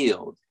be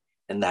healed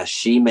and that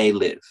she may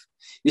live.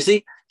 You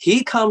see,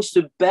 he comes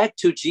to beg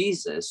to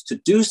Jesus to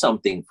do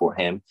something for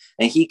him.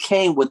 And he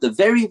came with a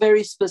very,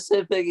 very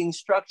specific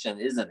instruction,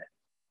 isn't it?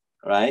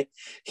 Right?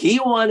 He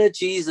wanted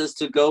Jesus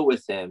to go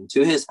with him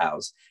to his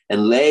house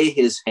and lay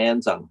his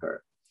hands on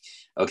her.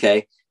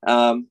 Okay.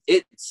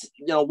 It's,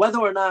 whether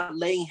or not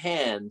laying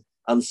hand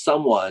on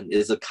someone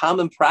is a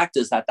common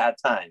practice at that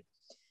time,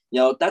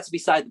 that's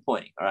beside the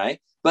point. All right.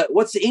 But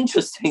what's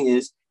interesting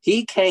is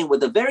he came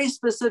with a very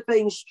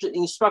specific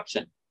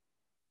instruction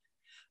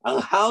on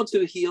how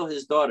to heal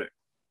his daughter.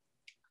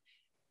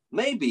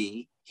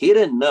 Maybe he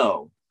didn't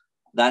know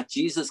that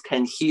Jesus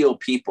can heal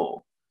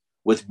people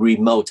with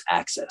remote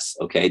access,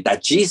 okay?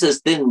 That Jesus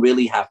didn't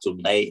really have to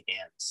lay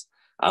hands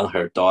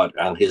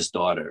on his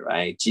daughter,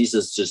 right?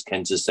 Jesus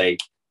can say,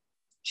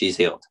 she's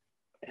healed,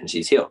 and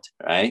she's healed,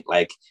 right?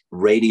 Like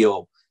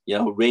radially,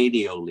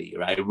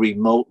 right?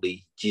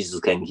 Remotely,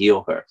 Jesus can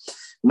heal her.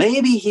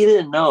 Maybe he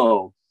didn't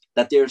know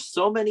that there's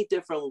so many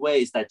different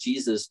ways that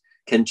Jesus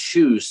can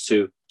choose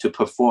to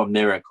perform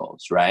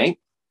miracles, right?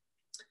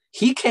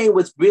 He came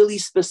with really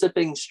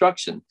specific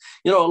instruction.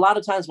 A lot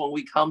of times when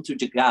we come to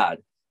God,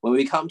 when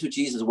we come to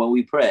Jesus, when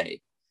we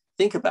pray,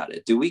 think about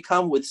it. Do we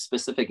come with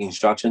specific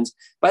instructions?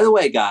 By the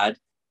way, God,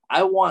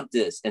 I want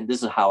this, and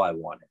this is how I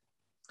want it,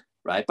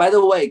 right? By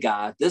the way,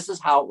 God, this is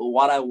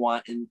what I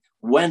want and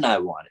when I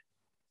want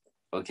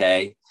it,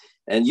 okay?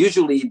 And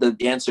usually the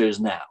answer is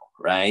now,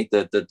 right?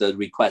 The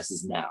request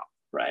is now,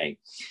 right?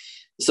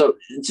 So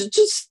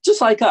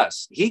just like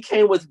us, he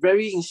came with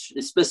very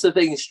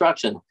specific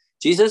instruction.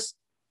 Jesus,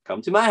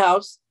 come to my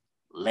house,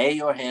 lay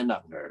your hand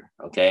on her,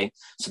 okay?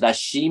 So that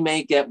she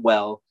may get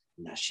well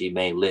and that she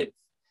may live.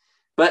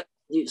 But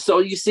so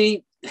you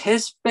see,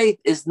 his faith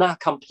is not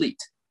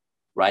complete,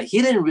 right?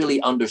 He didn't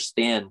really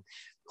understand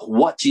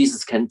what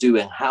Jesus can do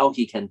and how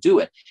he can do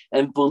it.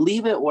 And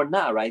believe it or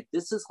not, right?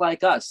 This is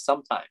like us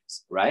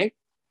sometimes, right?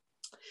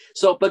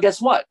 So, but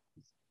guess what?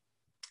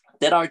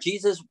 Did our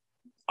Jesus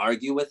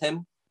argue with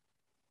him?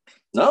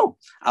 No.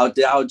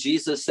 Did our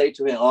Jesus say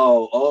to him,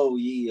 oh,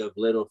 ye of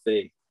little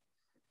faith,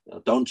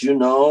 don't you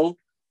know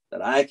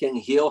that I can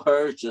heal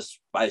her just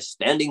by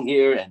standing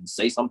here and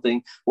say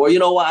something? Or you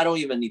know what? I don't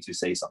even need to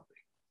say something.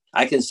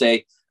 I can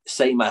say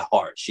in my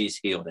heart, she's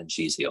healed and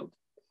she's healed,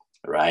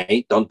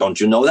 right? Don't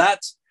you know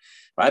that?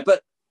 Right?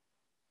 But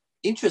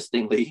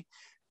interestingly,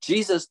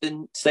 Jesus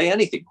didn't say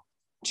anything.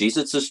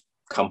 Jesus just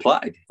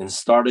complied and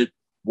started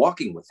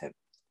walking with him,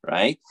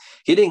 right?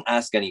 He didn't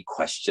ask any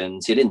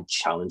questions. He didn't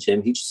challenge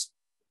him. He just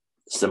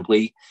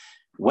simply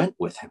went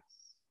with him.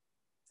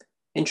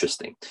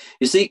 Interesting.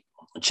 You see,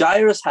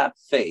 Jairus had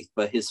faith,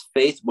 but his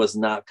faith was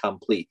not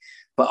complete.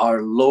 But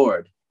our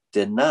Lord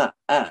did not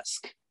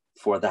ask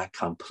for that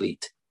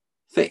complete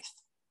faith.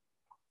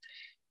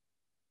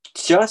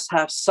 Just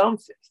have some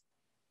faith.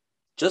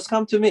 Just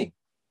come to me,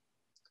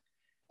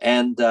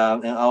 and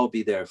I'll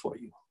be there for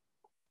you,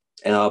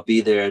 and I'll be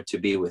there to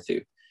be with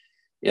you.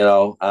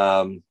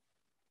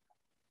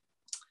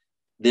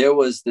 There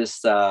was this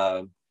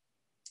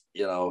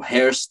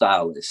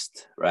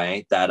hairstylist,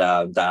 right? That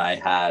I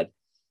had.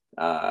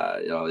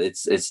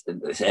 It's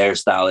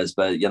hairstylist,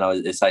 but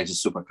it's like a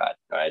supercut,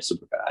 right?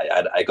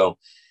 Supercut. I go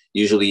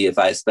usually if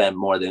I spend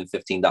more than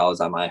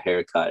 $15 on my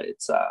haircut,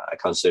 it's I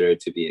consider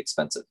it to be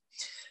expensive.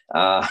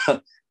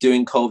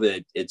 During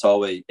COVID,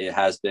 it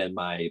has been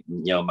my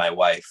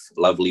wife,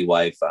 lovely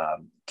wife,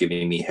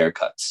 giving me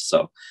haircuts.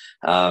 So,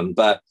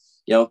 but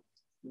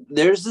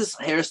there's this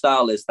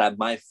hairstylist that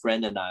my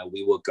friend and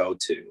we will go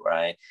to,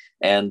 right?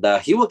 And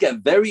he will get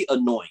very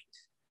annoyed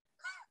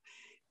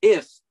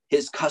if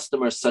his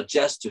customers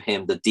suggest to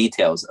him the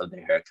details of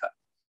their haircut,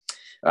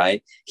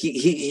 right?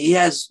 He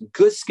has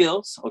good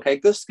skills, okay?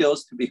 Good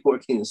skills to be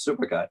working in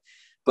supercut.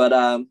 But,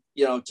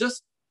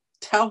 just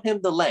tell him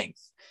the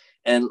length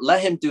and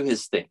let him do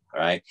his thing,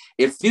 right?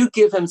 If you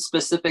give him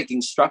specific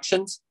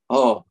instructions,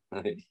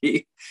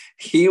 he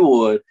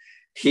would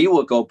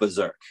go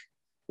berserk.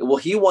 Well,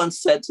 he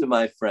once said to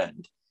my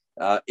friend,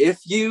 if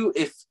you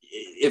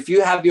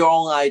have your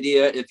own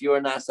idea, if you are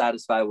not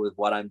satisfied with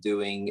what I'm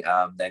doing,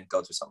 then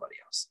go to somebody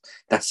else.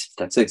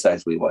 That's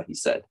exactly what he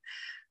said,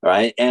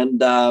 right? And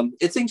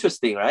it's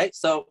interesting, right?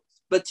 So,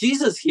 but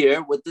Jesus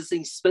here with this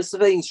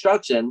specific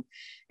instruction,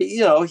 he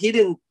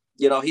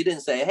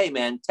didn't say, hey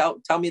man,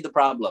 tell me the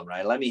problem,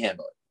 right? Let me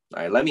handle it.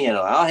 All right, let me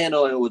handle it. I'll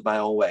handle it with my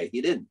own way.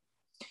 He didn't.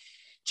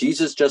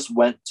 Jesus just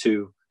went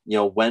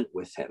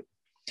with him.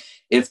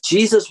 If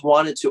Jesus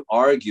wanted to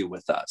argue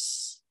with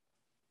us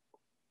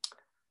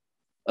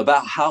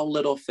about how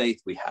little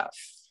faith we have,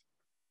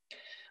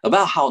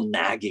 about how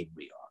nagging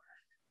we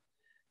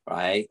are,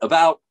 right?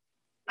 About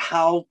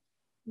how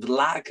the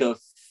lack of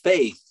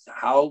faith,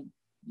 how,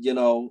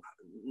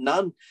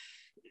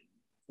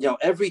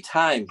 every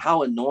time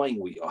how annoying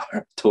we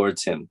are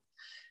towards him,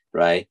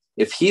 right?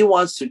 If he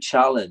wants to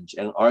challenge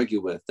and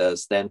argue with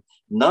us, then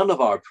none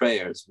of our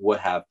prayers would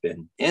have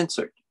been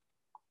answered,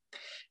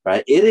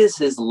 right? It is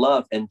his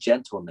love and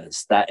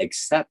gentleness that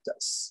accept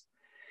us,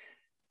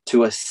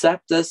 to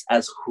accept us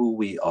as who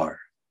we are,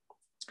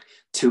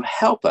 to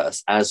help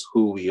us as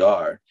who we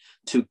are,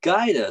 to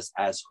guide us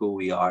as who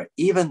we are,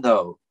 even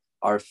though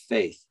our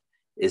faith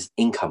is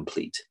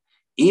incomplete,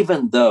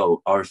 even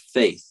though our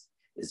faith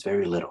is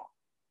very little,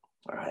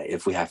 all right,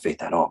 if we have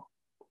faith at all,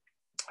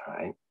 all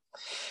right?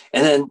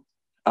 And then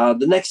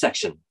the next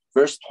section,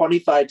 verse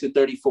 25 to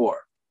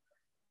 34.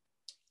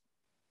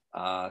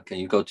 Can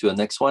you go to the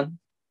next one?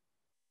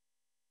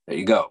 There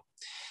you go.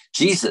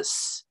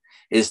 Jesus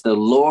is the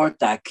Lord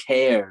that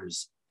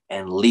cares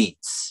and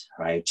leads,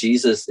 right?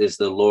 Jesus is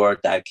the Lord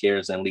that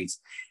cares and leads.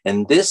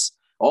 And this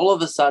all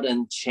of a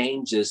sudden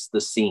changes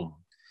the scene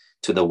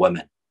to the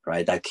women,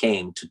 right, that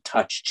came to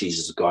touch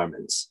Jesus'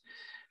 garments,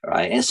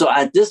 right? And so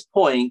at this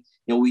point,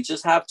 we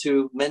just have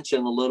to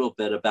mention a little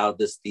bit about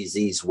this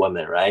diseased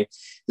woman, right?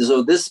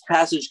 So this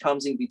passage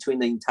comes in between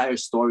the entire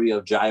story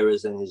of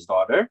Jairus and his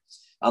daughter.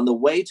 On the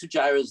way to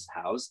Jairus'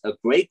 house, a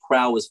great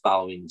crowd was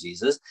following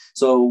Jesus.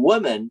 So a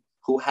woman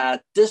who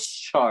had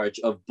discharge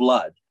of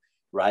blood,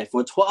 right,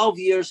 for 12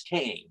 years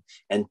came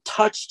and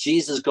touched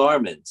Jesus'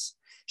 garments.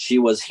 She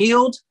was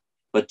healed,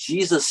 but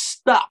Jesus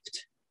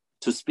stopped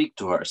to speak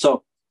to her.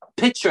 So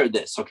picture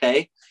this,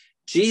 okay?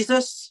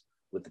 Jesus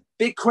with a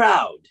big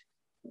crowd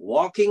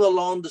walking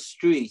along the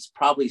streets,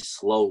 probably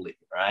slowly,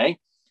 right?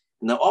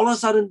 And then all of a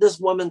sudden, this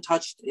woman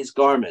touched his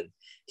garment.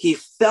 He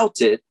felt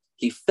it.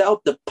 He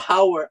felt the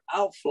power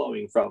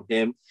outflowing from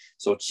him.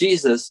 So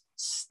Jesus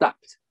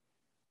stopped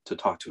to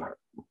talk to her,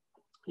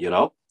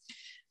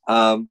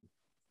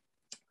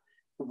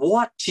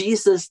 What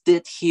Jesus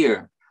did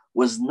here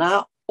was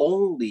not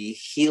only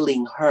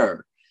healing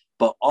her,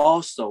 but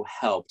also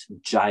helped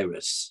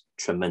Jairus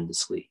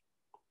tremendously.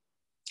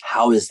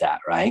 How is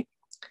that, right?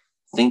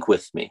 Think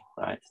with me,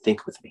 all right?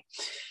 Think with me.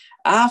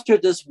 After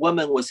this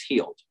woman was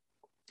healed,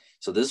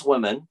 so this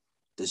woman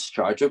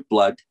discharged her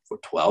blood for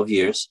 12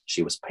 years.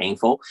 She was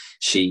painful.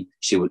 She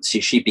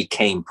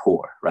became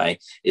poor,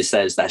 right? It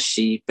says that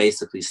she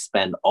basically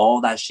spent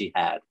all that she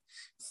had,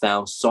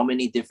 found so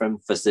many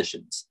different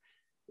physicians.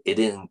 It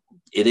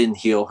didn't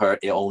heal her.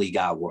 It only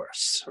got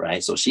worse,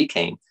 right? So she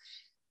came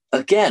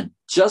again,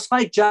 just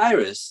like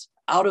Jairus,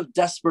 out of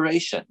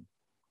desperation.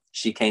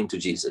 She came to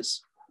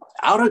Jesus.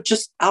 Out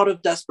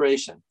of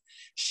desperation,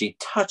 she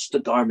touched the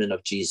garment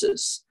of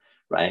Jesus,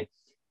 right?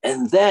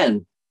 And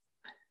then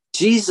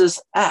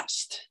Jesus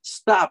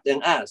stopped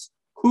and asked,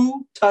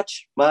 "Who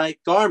touched my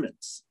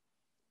garments?"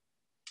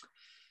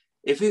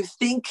 If you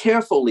think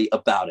carefully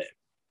about it,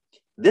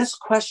 this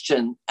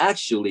question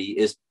actually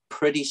is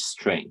pretty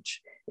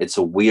strange. It's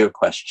a weird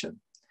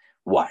question.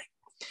 Why?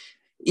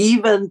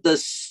 Even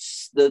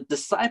the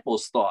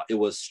disciples thought it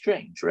was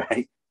strange,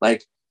 right?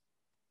 Like,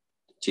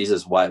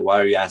 Jesus, why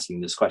are you asking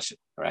this question,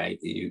 right?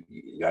 You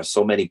have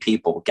so many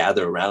people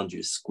gather around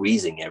you,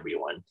 squeezing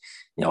everyone,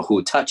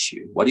 who touched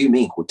you. What do you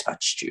mean, who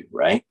touched you,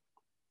 right?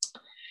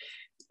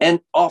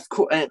 And of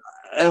course,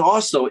 and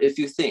also, if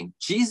you think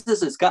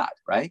Jesus is God,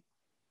 right?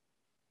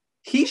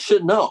 He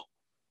should know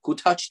who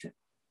touched him.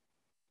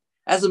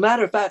 As a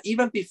matter of fact,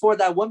 even before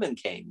that woman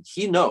came,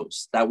 he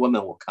knows that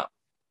woman will come.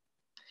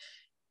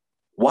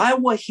 Why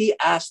would he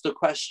ask the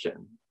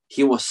question?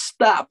 He will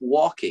stop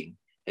walking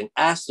and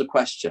ask the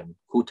question,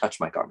 "Who touched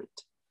my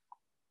garment?"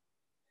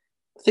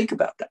 Think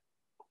about that,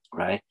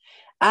 right?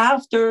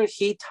 After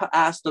he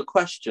asked the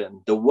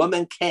question, the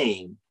woman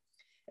came,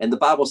 and the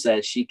Bible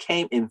says she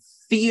came in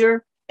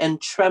fear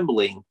and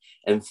trembling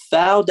and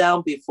fell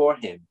down before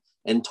him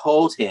and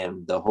told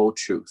him the whole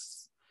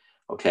truth.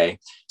 Okay,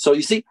 so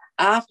you see,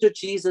 after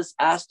Jesus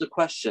asked the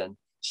question,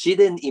 she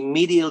didn't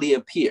immediately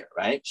appear,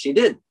 right? She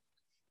didn't.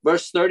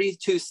 Verse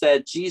 32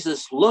 said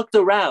Jesus looked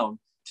around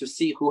to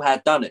see who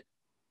had done it,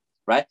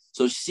 right?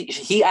 So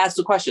he asked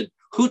the question,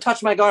 "Who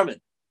touched my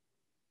garment?"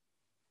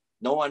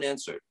 No one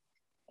answered.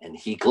 And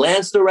he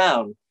glanced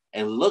around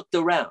and looked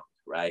around,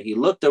 right? He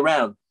looked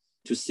around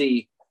to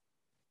see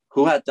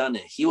who had done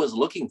it. He was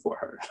looking for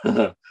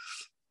her.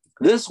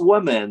 This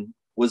woman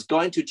was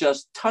going to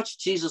just touch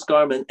Jesus'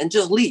 garment and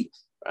just leave,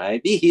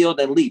 right? Be healed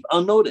and leave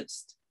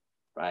unnoticed,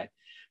 right?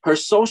 Her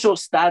social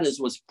status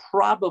was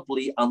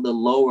probably on the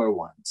lower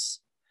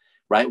ones,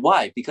 right?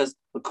 Why? Because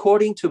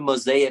according to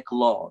Mosaic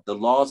law, the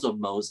laws of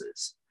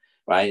Moses,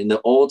 right, in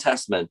the Old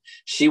Testament,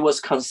 she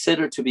was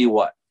considered to be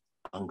what?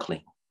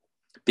 Unclean.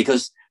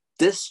 Because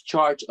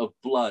discharge of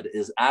blood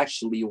is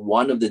actually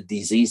one of the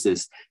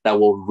diseases that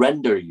will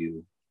render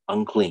you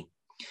unclean.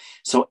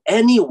 So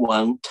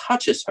anyone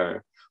touches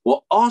her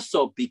will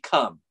also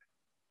become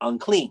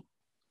unclean,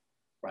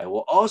 right?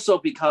 Will also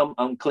become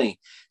unclean.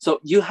 So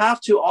you have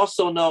to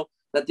also know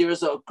that there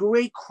is a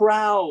great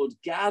crowd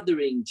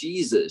gathering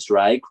Jesus,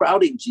 right?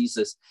 Crowding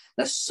Jesus,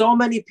 that so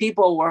many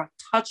people were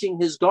touching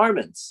his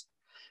garments.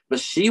 But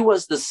she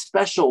was the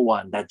special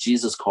one that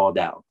Jesus called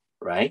out,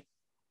 right?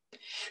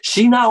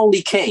 She not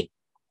only came,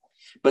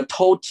 but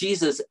told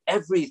Jesus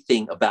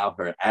everything about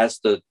her, as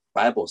the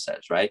Bible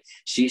says, right?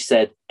 She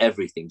said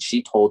everything.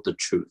 She told the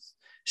truth.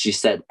 She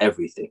said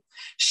everything.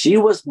 She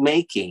was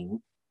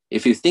making,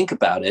 if you think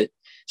about it,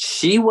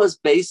 she was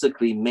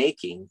basically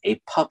making a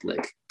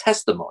public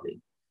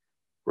testimony,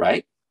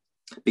 right?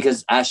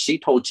 Because as she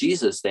told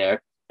Jesus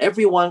there,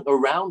 everyone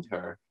around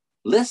her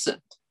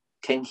listened,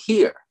 can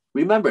hear.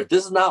 Remember,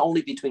 this is not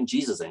only between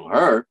Jesus and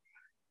her.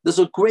 There's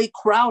a great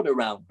crowd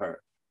around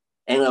her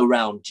and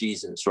around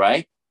Jesus,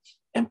 right?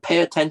 And pay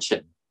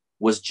attention.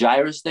 Was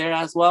Jairus there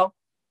as well?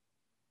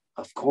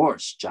 Of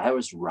course,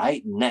 Jairus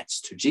right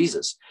next to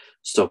Jesus.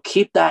 So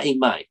keep that in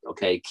mind,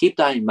 okay? Keep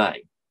that in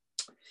mind.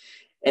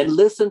 And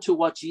listen to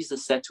what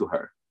Jesus said to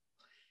her.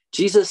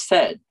 Jesus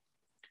said,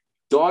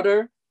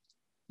 daughter,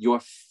 your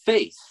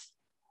faith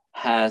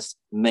has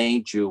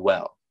made you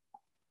well.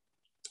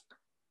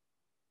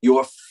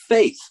 Your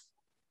faith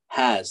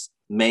has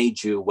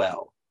made you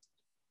well.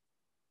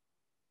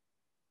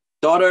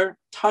 Daughter,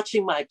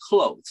 touching my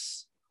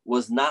clothes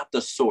was not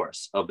the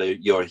source of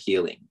your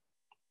healing.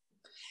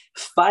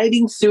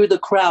 Fighting through the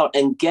crowd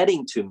and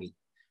getting to me,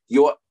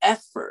 your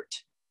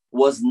effort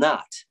was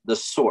not the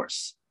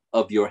source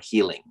of your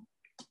healing.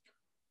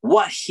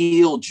 What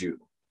healed you?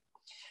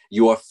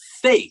 Your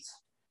faith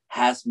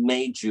has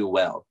made you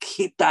well.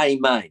 Keep that in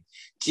mind.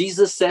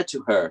 Jesus said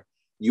to her,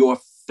 your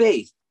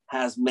faith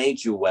has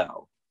made you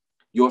well.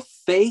 Your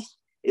faith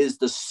is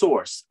the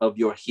source of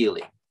your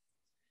healing.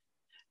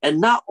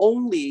 And not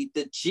only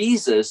did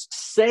Jesus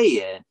say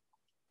it,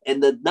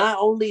 and not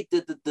only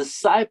did the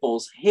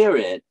disciples hear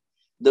it,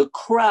 the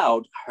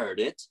crowd heard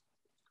it.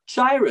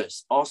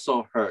 Jairus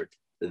also heard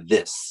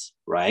this,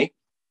 right?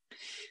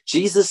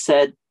 Jesus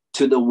said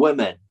to the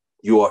woman,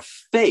 your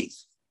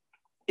faith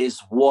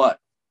is what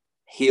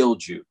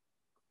healed you.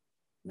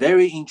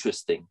 Very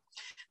interesting.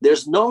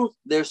 There's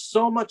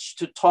so much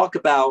to talk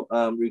about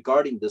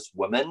regarding this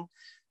woman,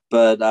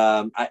 but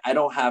I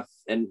don't have,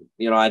 and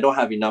I don't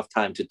have enough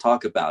time to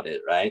talk about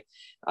it, right?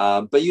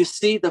 But you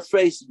see the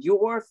phrase,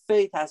 your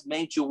faith has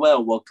made you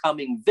well, will come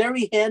in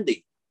very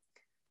handy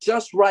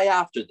just right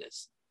after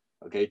this.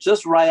 Okay,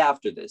 just right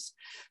after this.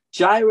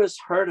 Jairus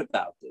heard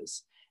about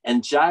this,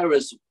 and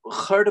Jairus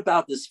heard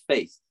about this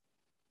faith.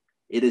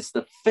 It is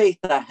the faith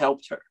that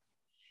helped her.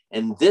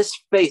 And this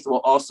faith will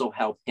also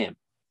help him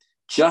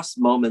just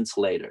moments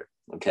later,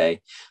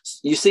 okay?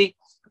 You see,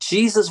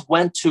 Jesus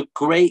went to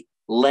great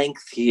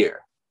length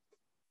here,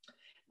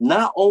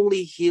 not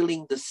only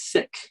healing the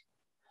sick,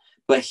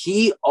 but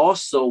he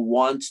also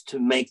wants to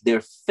make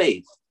their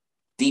faith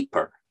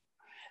deeper.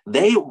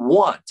 They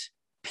want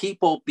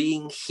people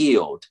being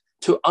healed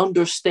to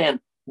understand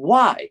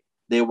why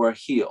they were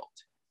healed,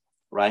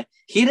 right?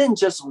 He didn't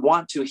just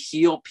want to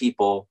heal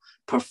people,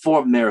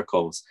 perform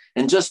miracles,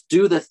 and just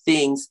do the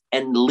things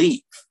and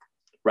leave,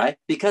 right?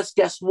 Because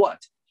guess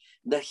what?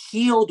 The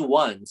healed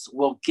ones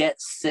will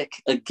get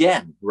sick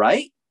again,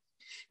 right?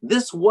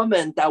 This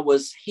woman that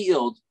was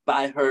healed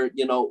by her,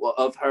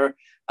 of her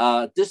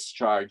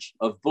discharge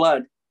of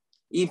blood,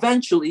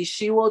 eventually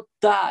she will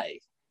die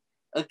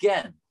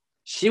again.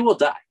 She will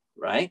die,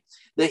 right?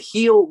 The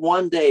healed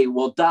one day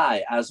will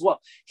die as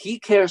well. He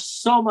cares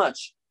so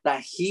much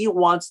that he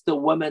wants the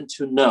woman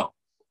to know,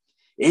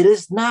 it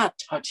is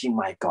not touching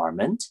my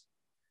garment.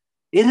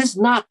 It is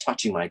not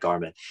touching my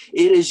garment.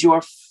 It is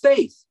your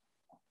faith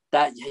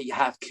that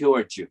have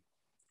cured you,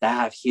 that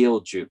have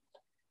healed you,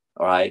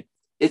 all right?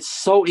 It's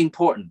so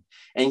important.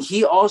 And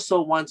he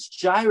also wants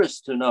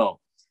Jairus to know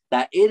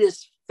that it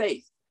is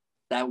faith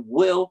that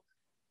will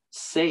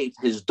save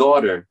his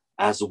daughter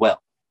as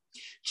well.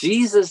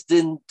 Jesus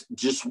didn't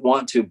just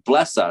want to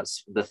bless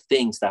us the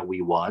things that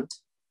we want.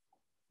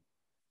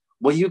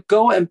 When you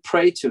go and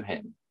pray to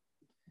him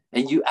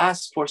and you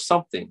ask for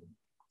something,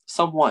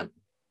 someone,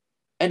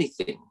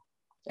 anything,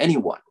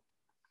 anyone,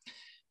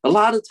 a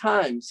lot of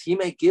times he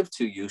may give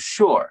to you,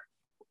 sure,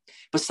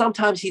 but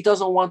sometimes he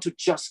doesn't want to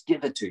just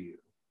give it to you.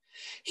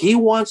 He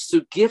wants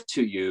to give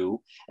to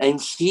you, and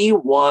he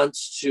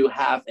wants to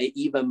have an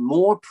even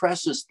more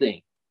precious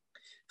thing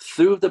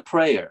through the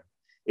prayer,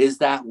 is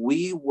that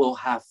we will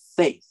have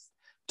faith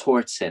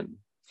towards him.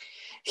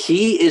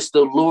 He is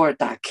the Lord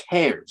that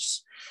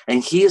cares,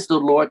 and he is the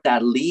Lord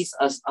that leads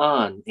us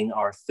on in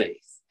our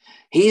faith.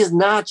 He is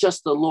not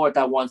just the Lord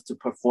that wants to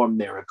perform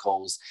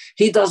miracles.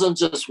 He doesn't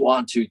just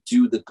want to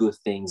do the good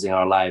things in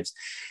our lives.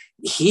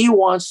 He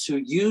wants to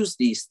use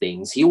these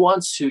things. He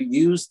wants to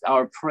use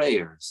our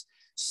prayers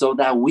so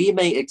that we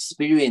may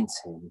experience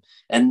him,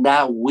 and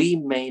that we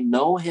may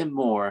know him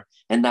more,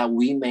 and that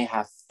we may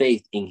have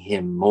faith in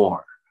him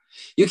more.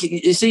 You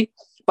see,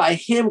 by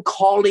him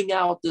calling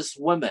out this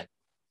woman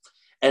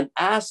and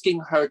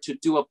asking her to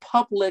do a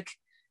public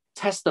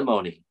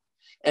testimony,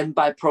 and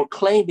by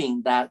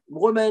proclaiming that,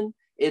 woman,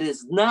 it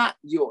is not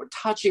your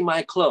touching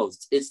my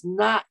clothes, it's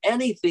not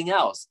anything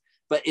else,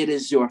 but it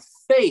is your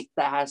faith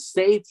that has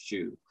saved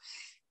you.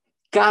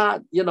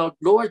 God,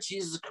 Lord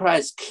Jesus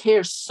Christ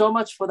cares so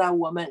much for that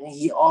woman, and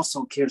he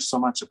also cares so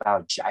much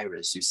about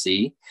Jairus, you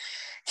see.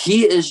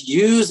 He is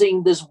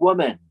using this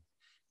woman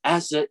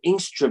as an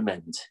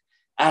instrument,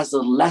 as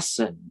a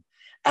lesson,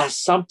 as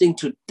something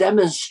to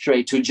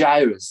demonstrate to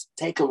Jairus.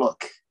 Take a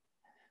look.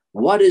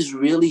 What is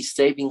really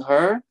saving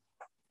her?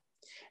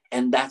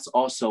 And that's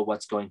also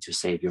what's going to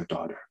save your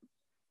daughter.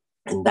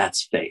 And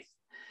that's faith,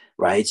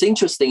 right? It's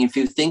interesting if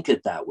you think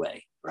it that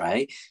way,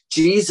 right?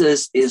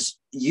 Jesus is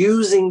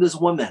using this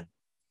woman,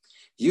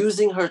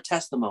 using her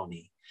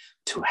testimony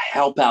to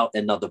help out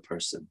another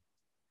person.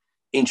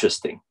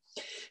 Interesting.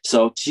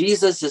 So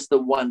Jesus is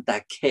the one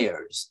that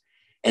cares,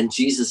 and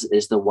Jesus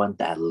is the one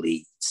that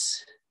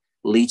leads.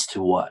 Leads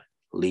to what?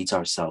 Leads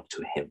ourselves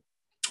to him.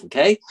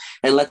 Okay?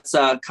 And let's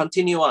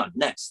continue on.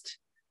 Next,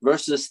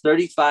 verses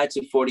 35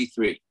 to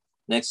 43.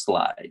 Next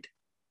slide.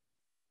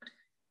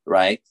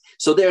 Right?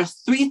 So there are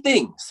three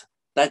things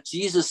that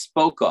Jesus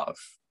spoke of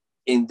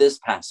in this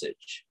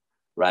passage,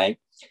 right?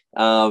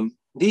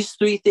 These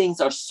three things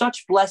are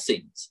such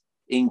blessings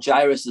in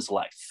Jairus'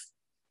 life,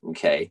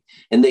 okay?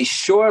 And they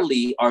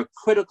surely are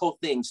critical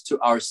things to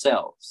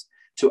ourselves,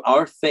 to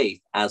our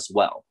faith as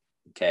well,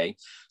 okay?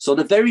 So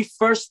the very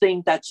first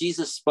thing that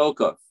Jesus spoke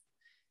of,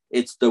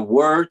 it's the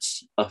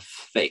words of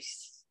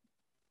faith.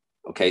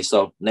 Okay,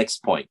 so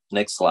next point,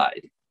 next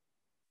slide.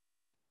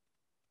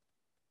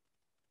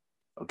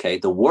 Okay,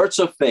 the words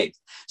of faith.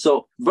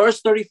 So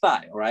verse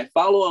 35, all right,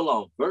 follow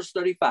along. Verse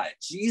 35,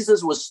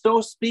 Jesus was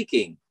still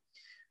speaking,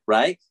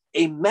 right?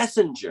 A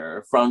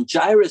messenger from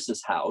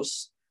Jairus'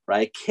 house,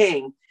 right,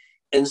 came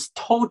and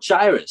told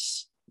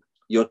Jairus,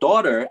 your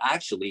daughter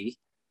actually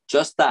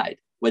just died.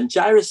 When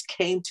Jairus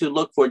came to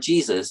look for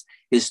Jesus,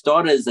 his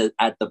daughter is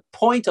at the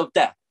point of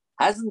death,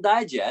 hasn't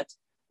died yet,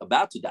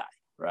 about to die,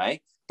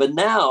 right? But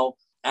now,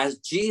 as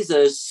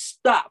Jesus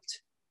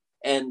stopped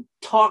and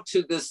talked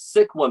to this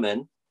sick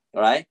woman,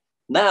 all right,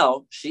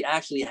 now she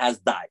actually has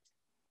died.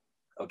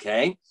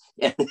 Okay,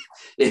 and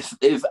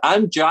if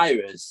I'm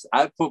Jairus,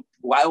 I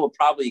will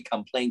probably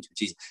complain to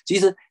Jesus.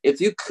 Jesus,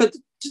 if you could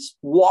just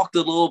walk a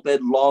little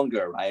bit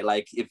longer, right?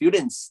 Like if you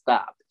didn't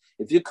stop,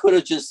 if you could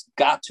have just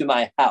got to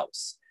my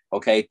house,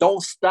 okay,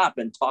 don't stop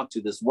and talk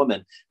to this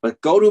woman,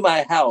 but go to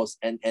my house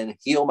and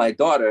heal my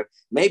daughter.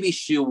 Maybe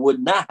she would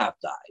not have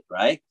died,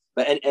 right?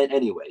 But and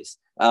anyways,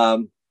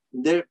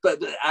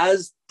 but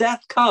as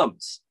death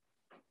comes,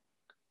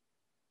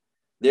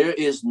 there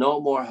is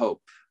no more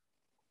hope.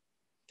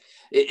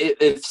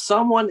 If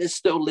someone is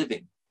still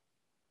living,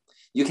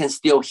 you can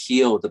still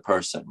heal the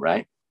person,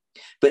 right?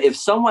 But if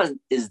someone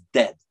is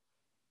dead,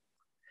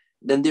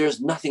 then there's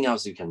nothing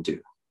else you can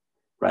do,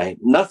 right?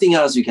 Nothing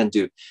else you can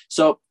do.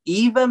 So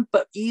even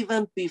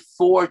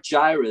before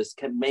Jairus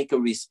can make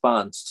a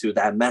response to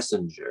that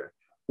messenger,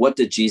 what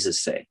did Jesus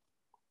say?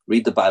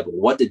 Read the Bible.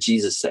 What did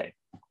Jesus say?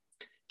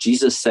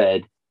 Jesus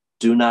said,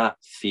 do not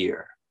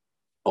fear,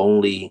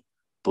 only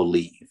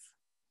believe.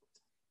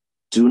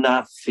 Do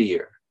not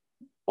fear,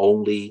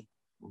 only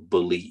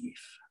believe.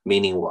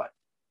 Meaning what?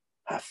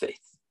 Have faith.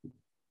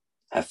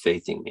 Have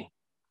faith in me.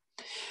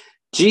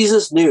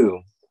 Jesus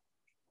knew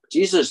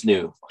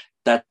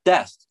that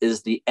death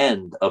is the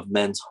end of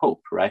man's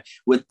hope, right?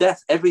 With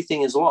death,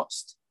 everything is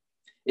lost.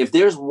 If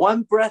there's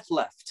one breath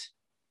left,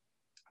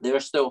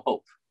 there's still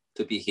hope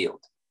to be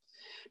healed.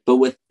 But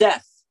with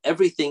death,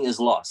 everything is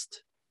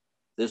lost.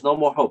 There's no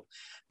more hope.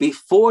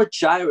 Before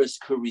Jairus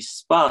could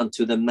respond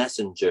to the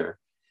messenger,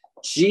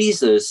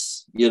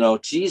 Jesus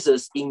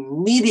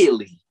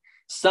immediately,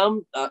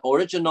 some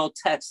original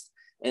text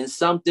and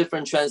some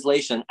different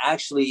translation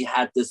actually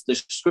had this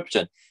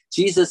description.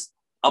 Jesus,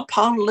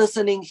 upon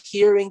listening,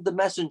 hearing the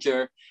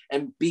messenger,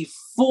 and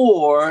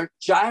before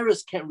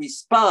Jairus can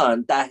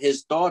respond that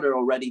his daughter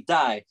already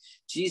died,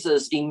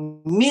 Jesus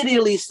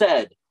immediately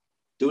said,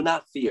 do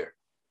not fear,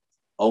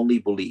 only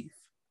believe.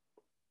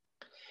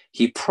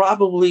 He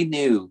probably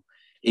knew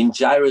in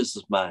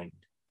Jairus' mind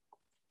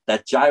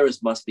that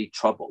Jairus must be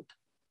troubled,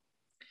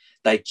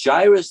 that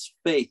Jairus'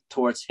 faith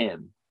towards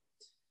him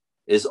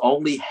is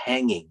only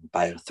hanging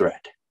by a thread,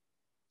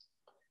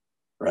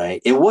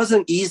 right? It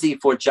wasn't easy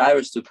for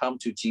Jairus to come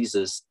to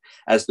Jesus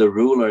as the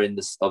ruler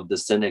of the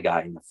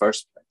synagogue in the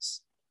first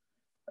place,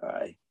 all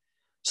right?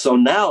 So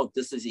now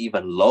this is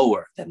even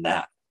lower than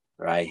that,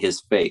 right?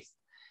 His faith.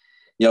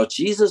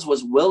 Jesus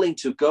was willing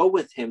to go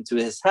with him to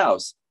his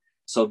house.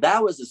 So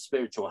that was a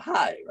spiritual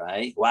high,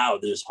 right? Wow,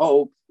 there's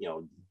hope.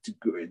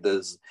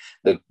 There's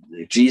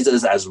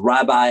Jesus as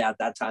rabbi at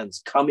that time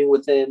is coming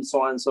with him,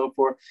 so on and so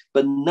forth.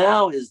 But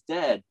now he's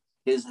dead.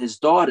 His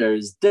daughter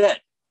is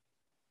dead.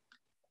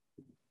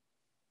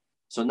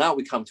 So now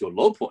we come to a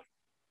low point,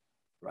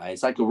 right?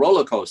 It's like a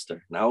roller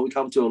coaster. Now we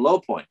come to a low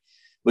point.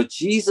 But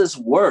Jesus'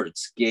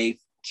 words gave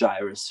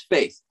Jairus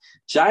faith.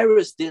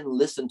 Jairus didn't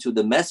listen to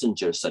the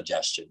messenger's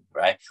suggestion,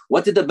 right?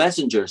 What did the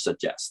messenger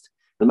suggest?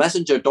 The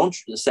messenger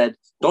said,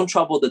 don't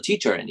trouble the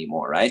teacher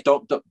anymore, right?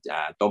 Don't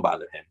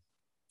bother him.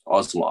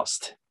 All's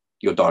lost.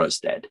 Your daughter's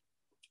dead,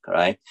 all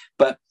right?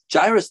 But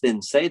Jairus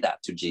didn't say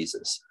that to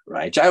Jesus,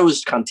 right?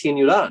 Jairus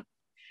continued on.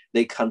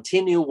 They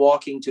continue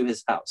walking to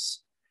his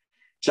house.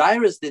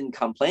 Jairus didn't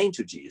complain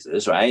to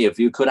Jesus, right? If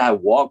you could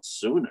have walked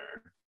sooner,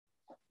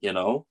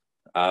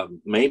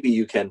 maybe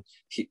you can,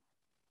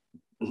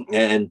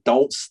 and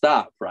don't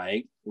stop,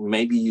 right?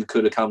 maybe you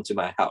could have come to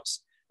my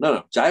house.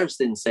 No, Jairus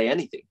didn't say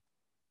anything,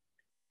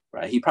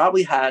 right? He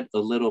probably had a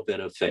little bit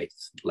of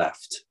faith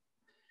left,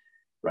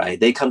 right?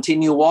 They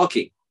continue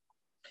walking.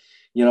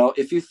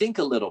 If you think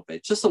a little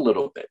bit, just a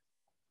little bit,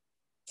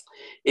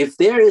 if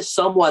there is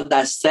someone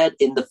that said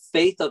in the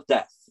faith of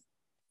death,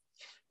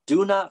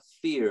 do not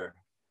fear,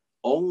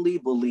 only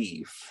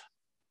believe.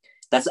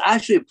 That's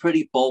actually a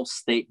pretty bold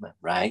statement,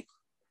 right?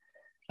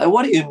 Like,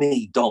 what do you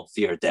mean, don't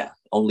fear death,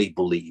 only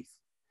believe?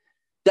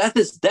 Death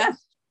is death.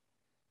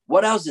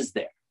 What else is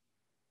there?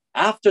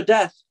 After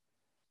death,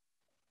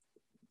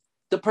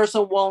 the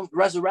person won't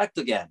resurrect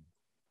again.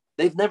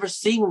 They've never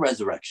seen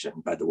resurrection,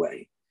 by the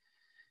way.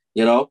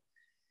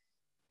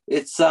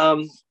 It's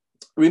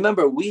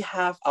remember, we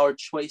have our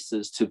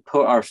choices to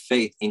put our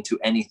faith into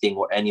anything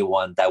or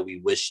anyone that we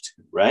wish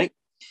to, right?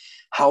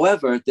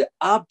 However, the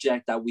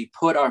object that we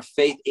put our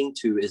faith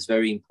into is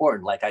very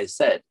important. Like I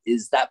said,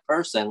 is that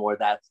person or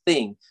that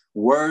thing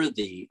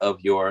worthy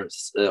of your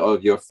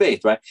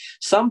faith, right?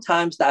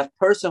 Sometimes that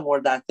person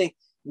or that thing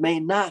may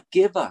not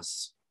give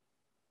us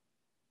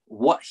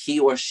what he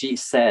or she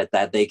said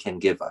that they can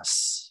give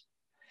us.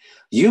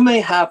 You may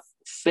have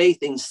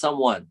faith in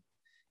someone,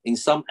 in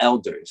some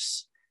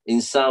elders, in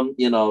some,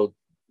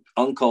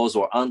 uncles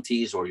or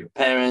aunties or your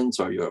parents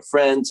or your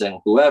friends and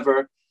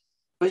whoever.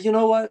 But you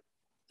know what?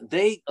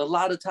 They, a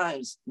lot of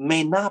times,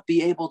 may not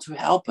be able to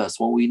help us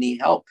when we need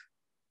help.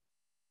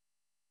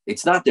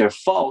 It's not their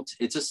fault.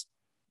 It's just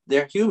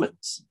they're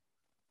humans,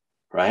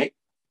 right?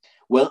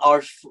 When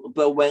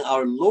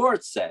our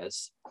Lord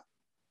says,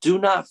 do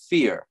not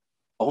fear,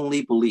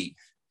 only believe,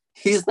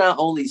 he's not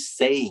only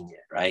saying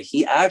it, right?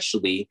 He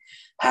actually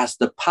has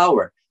the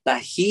power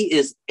that he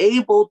is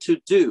able to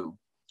do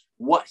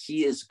what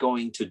he is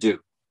going to do.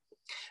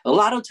 A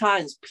lot of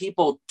times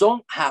people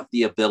don't have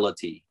the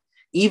ability,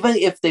 even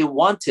if they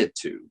wanted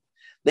to,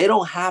 they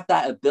don't have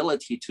that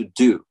ability to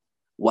do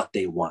what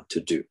they want to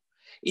do.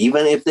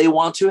 Even if they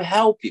want to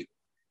help you,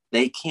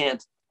 they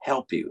can't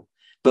help you.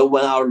 But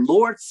when our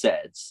Lord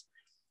says,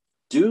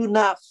 do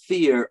not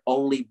fear,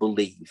 only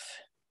believe,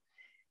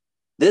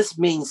 this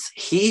means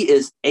he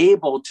is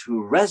able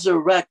to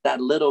resurrect that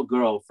little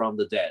girl from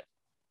the dead.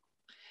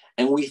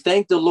 And we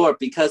thank the Lord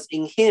because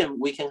in him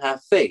we can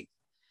have faith.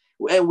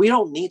 And we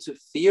don't need to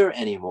fear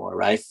anymore,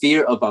 right?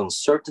 Fear of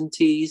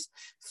uncertainties,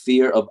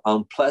 fear of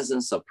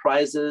unpleasant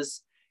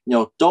surprises.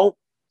 Do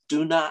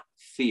not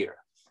fear,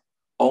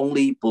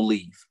 only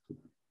believe.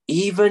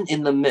 Even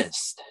in the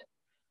midst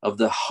of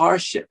the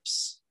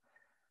hardships,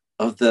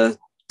 of the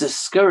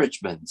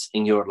discouragements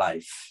in your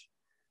life,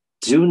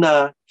 do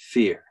not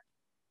fear,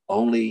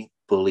 only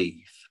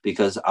believe,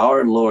 because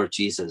our Lord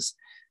Jesus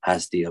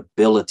has the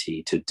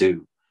ability to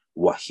do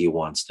what he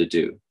wants to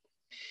do.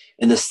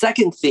 And the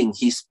second thing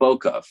he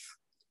spoke of,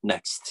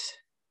 next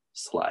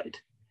slide,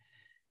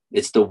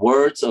 it's the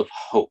words of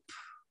hope.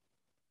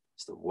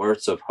 It's the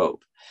words of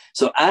hope.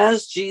 So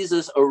as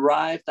Jesus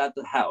arrived at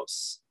the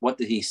house, what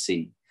did he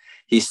see?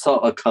 He saw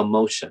a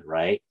commotion,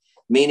 right?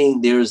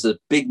 Meaning there's a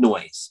big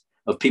noise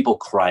of people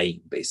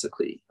crying,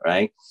 basically,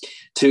 right?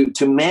 To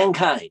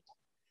mankind,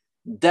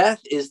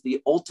 death is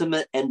the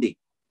ultimate ending.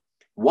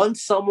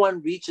 Once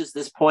someone reaches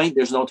this point,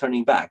 there's no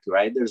turning back,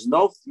 right? There's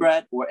no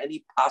threat or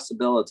any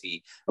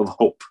possibility of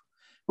hope,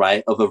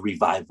 right? Of a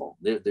revival.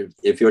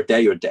 If you're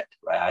dead, you're dead,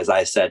 right? As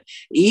I said,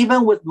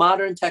 even with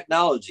modern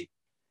technology,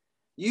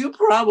 you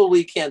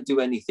probably can't do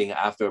anything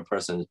after a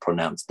person is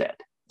pronounced dead,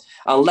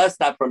 unless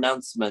that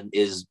pronouncement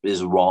is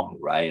wrong,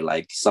 right?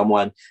 Like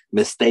someone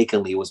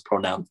mistakenly was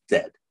pronounced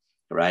dead,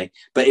 right?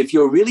 But if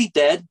you're really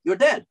dead, you're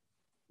dead,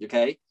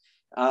 okay?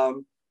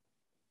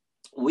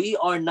 We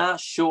are not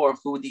sure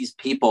who these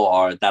people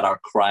are that are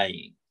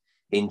crying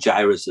in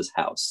Jairus'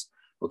 house,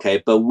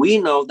 okay? But we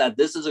know that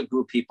this is a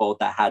group of people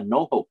that had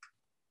no hope,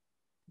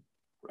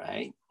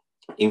 right?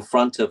 In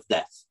front of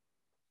death.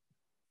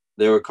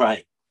 They were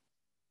crying,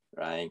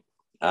 right?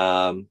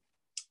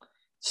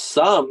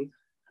 Some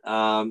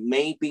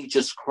may be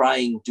just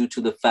crying due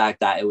to the fact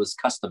that it was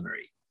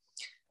customary,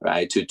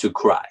 right? To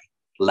cry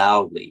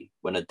loudly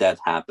when a death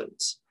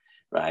happens,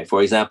 right?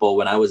 For example,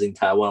 when I was in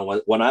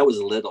Taiwan, when I was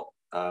little,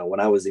 when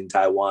I was in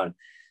Taiwan,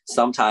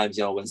 sometimes,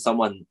 when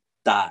someone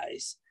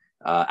dies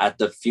at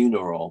the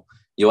funeral,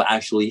 you'll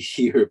actually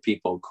hear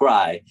people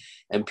cry,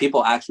 and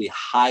people actually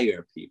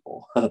hire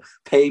people,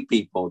 pay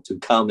people to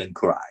come and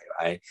cry,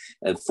 right?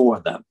 And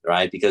for them,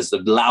 right? Because the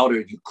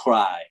louder you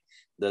cry,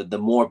 the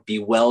more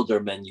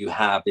bewilderment you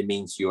have. It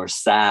means you're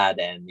sad,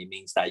 and it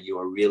means that you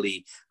are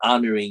really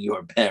honoring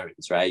your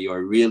parents, right?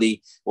 You're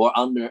really, or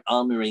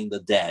honoring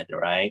the dead,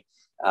 right?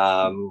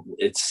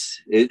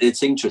 It's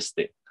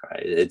interesting.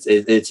 Right?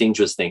 It's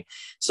interesting.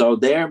 So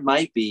there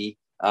might be,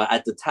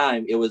 at the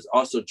time, it was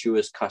also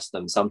Jewish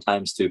custom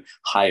sometimes to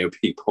hire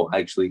people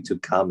actually to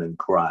come and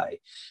cry,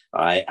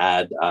 right,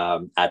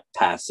 at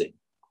passing,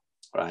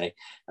 right?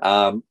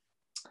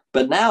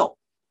 But now,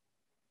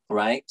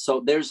 right?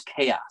 So there's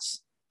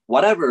chaos.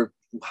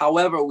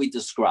 However we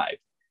describe,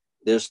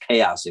 there's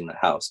chaos in the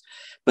house.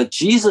 But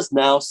Jesus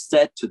now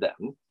said to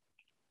them,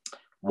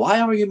 "Why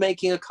are you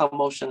making a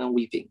commotion and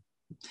weeping?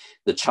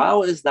 The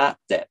child is not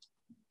dead,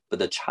 but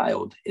the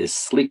child is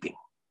sleeping.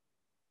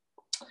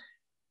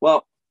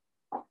 Well,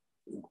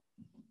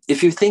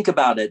 if you think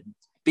about it,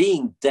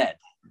 being dead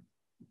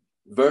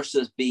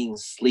versus being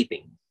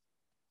sleeping,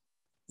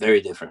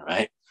 very different,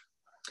 right?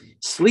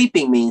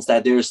 Sleeping means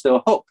that there is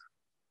still hope.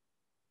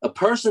 A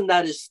person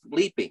that is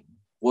sleeping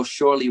will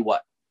surely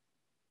what?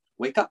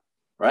 Wake up,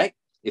 right?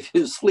 If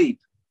you sleep,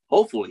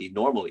 hopefully,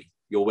 normally,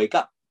 you'll wake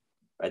up,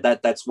 right?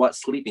 That's what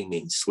sleeping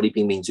means.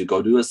 Sleeping means you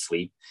go to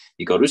sleep,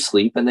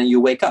 and then you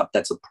wake up.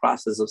 That's a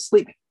process of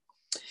sleeping.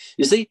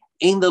 You see,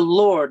 in the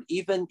Lord,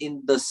 even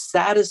in the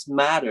saddest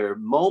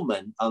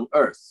moment on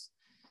earth,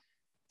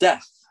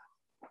 death,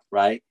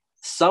 right?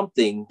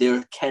 Something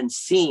there can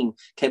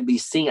be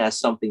seen as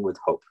something with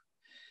hope.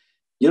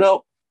 You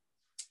know,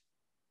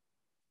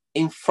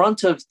 in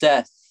front of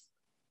death,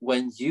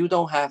 when you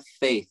don't have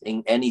faith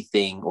in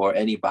anything or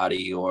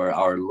anybody or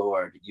our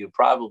Lord,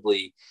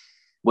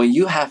 when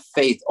you have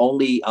faith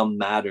only on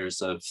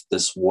matters of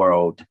this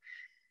world,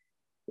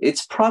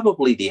 it's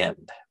probably the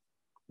end.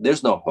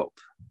 There's no hope.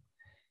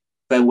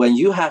 But when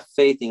you have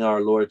faith in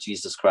our Lord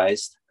Jesus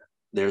Christ,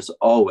 there's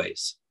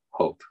always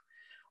hope.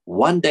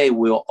 One day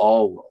we'll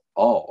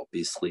all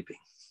be sleeping.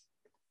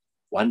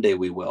 One day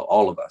we will,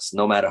 all of us,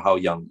 no matter how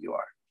young you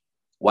are.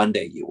 One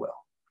day you will.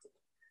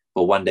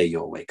 But one day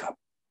you'll wake up.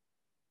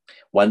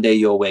 One day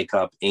you'll wake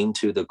up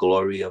into the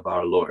glory of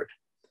our Lord.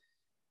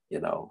 You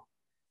know,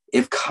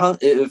 if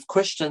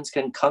Christians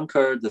can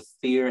conquer the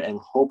fear and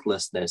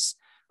hopelessness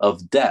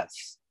of death,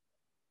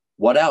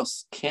 what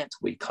else can't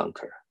we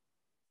conquer?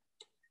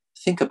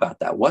 Think about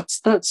that. What's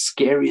the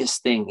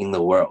scariest thing in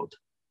the world?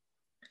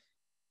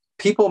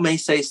 People may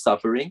say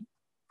suffering,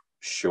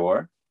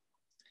 sure.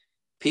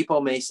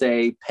 People may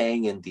say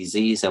pain and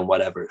disease and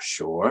whatever,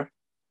 sure.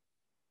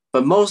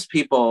 But most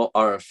people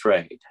are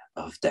afraid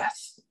of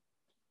death,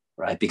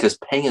 right? Because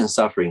pain and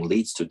suffering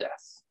leads to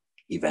death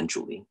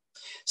eventually.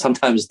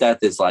 Sometimes death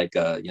is like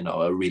a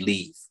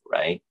relief,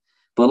 right?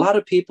 But a lot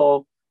of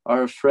people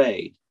are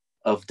afraid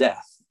of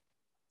death.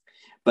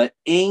 But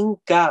in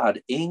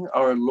God, in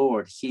our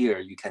Lord here,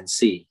 you can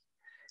see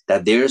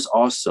that there's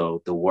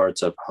also the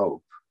words of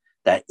hope,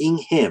 that in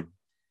him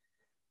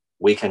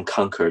we can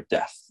conquer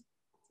death,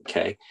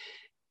 okay?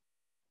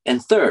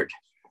 And third,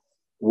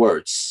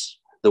 words,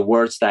 the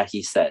words that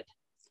he said.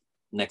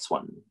 Next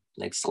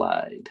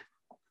slide.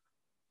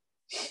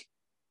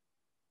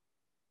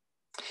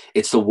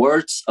 It's the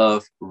words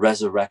of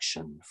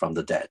resurrection from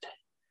the dead,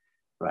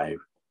 right?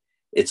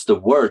 It's the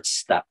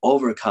words that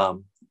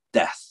overcome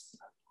death,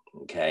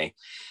 okay?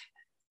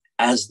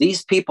 As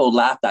these people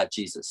laughed at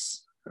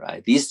Jesus,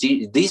 right?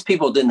 These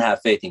people didn't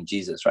have faith in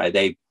Jesus, right?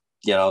 They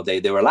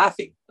were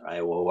laughing,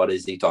 right? Well, what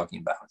is he talking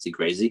about? Is he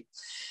crazy?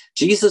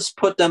 Jesus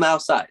put them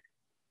outside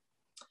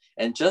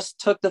and just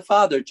took the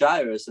father,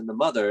 Jairus, and the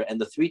mother, and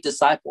the 3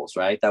 disciples,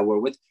 right, that were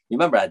with.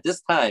 Remember, at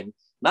this time,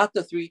 not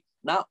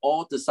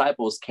all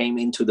disciples came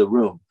into the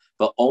room,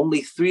 but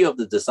only 3 of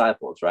the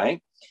disciples,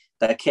 right,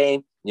 that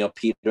came,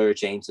 Peter,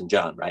 James, and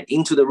John, right,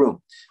 into the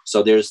room.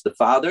 So there's the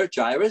father,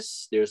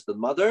 Jairus, there's the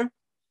mother,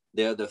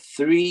 there are the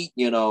 3,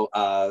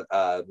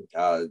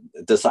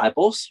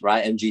 disciples,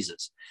 right, and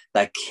Jesus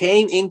that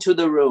came into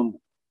the room,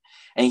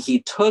 and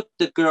he took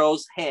the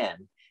girl's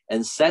hand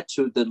and said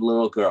to the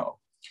little girl,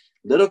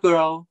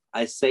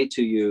 I say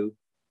to you,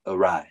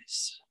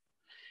 arise.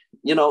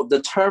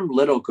 The term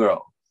little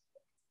girl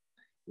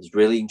is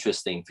really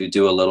interesting if you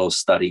do a little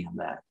study on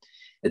that.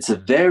 It's a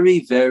very,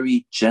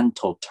 very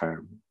gentle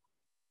term.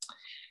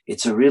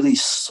 It's a really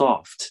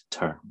soft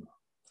term,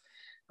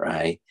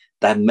 right?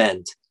 That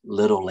meant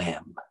little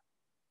lamb,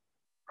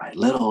 right?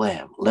 Little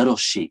lamb, little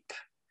sheep,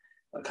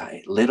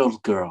 okay? Little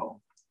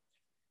girl,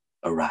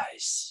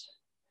 arise.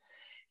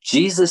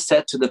 Jesus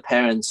said to the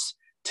parents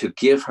to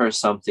give her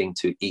something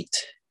to eat,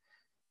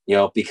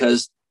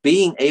 because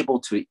being able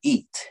to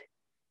eat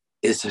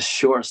is a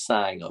sure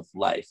sign of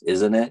life,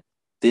 isn't it?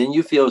 Didn't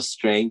you feel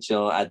strange?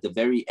 At the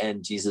very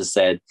end, Jesus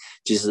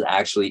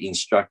actually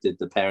instructed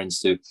the parents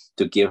to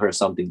give her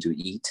something to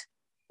eat.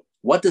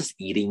 What does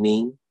eating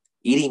mean?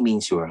 Eating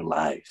means you're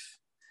alive,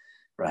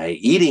 right?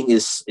 Eating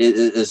is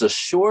a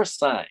sure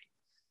sign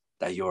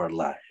that you're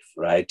alive,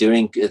 right?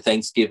 During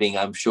Thanksgiving,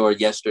 I'm sure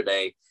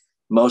yesterday,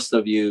 most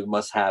of you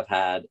must have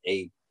had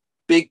a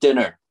big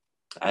dinner.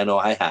 I know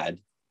I had,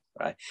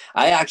 right?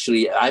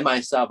 I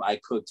myself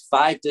cooked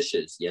 5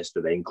 dishes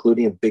yesterday,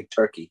 including a big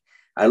turkey.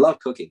 I love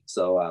cooking.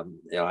 So,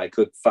 I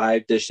cooked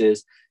 5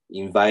 dishes,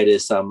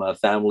 invited some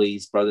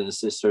families, brothers and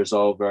sisters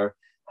over,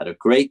 had a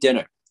great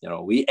dinner.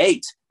 We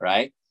ate,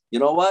 right? You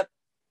know what?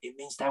 It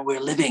means that we're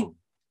living,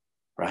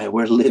 right?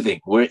 We're living.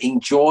 We're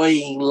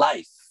enjoying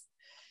life.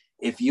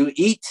 If you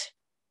eat,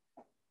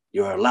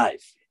 you're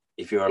alive.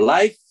 If you're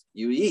alive,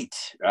 you eat,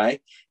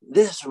 right?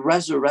 This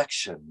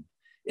resurrection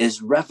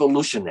is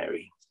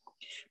revolutionary.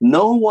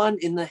 No one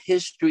in the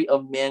history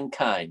of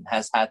mankind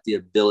has had the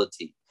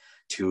ability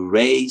to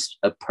raise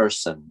a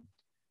person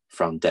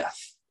from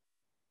death.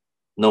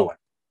 No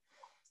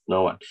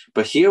one.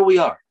 But here we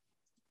are.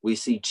 We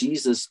see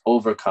Jesus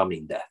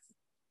overcoming death.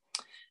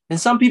 And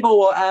some people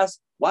will ask,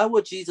 why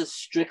would Jesus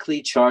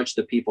strictly charge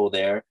the people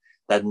there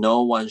that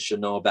no one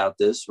should know about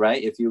this,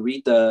 right? If you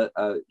read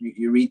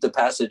the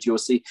passage, you'll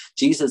see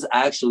Jesus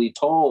actually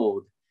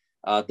told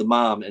the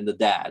mom and the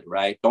dad,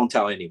 right? Don't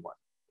tell anyone.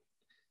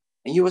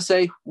 And you will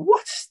say,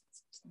 what?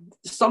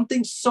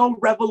 Something so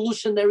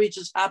revolutionary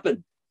just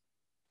happened.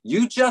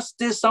 You just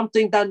did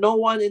something that no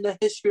one in the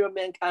history of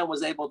mankind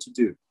was able to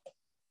do.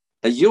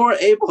 That you are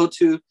able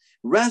to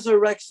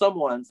resurrect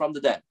someone from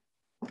the dead.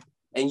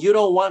 And you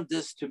don't want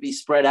this to be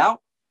spread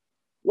out?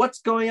 What's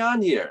going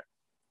on here?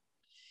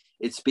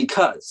 It's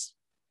because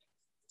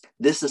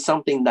this is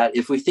something that,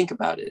 if we think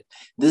about it,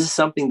 this is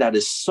something that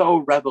is so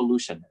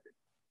revolutionary.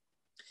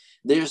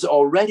 There's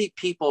already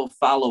people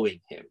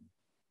following him,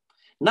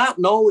 not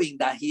knowing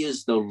that he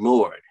is the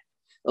Lord.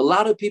 A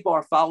lot of people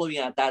are following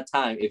at that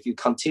time. If you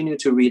continue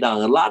to read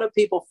on, a lot of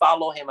people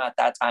follow him at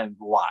that time.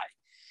 Why?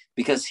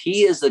 Because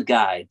he is a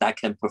guy that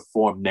can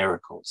perform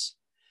miracles.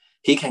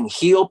 He can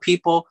heal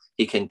people.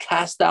 He can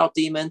cast out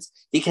demons.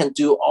 He can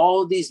do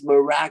all these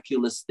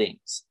miraculous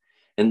things.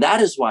 And that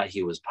is why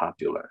he was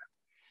popular.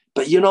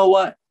 But you know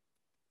what?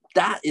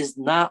 That is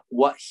not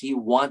what he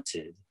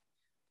wanted.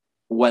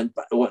 When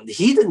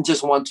he didn't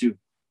just want to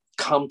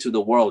come to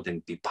the world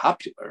and be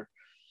popular.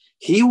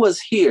 He was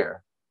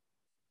here.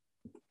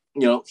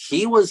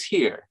 He was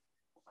here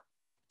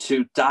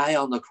to die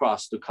on the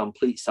cross to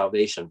complete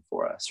salvation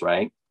for us,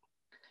 right?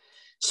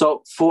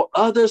 So for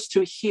others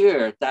to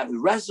hear that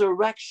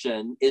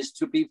resurrection is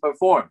to be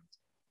performed,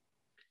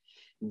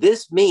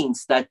 this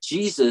means that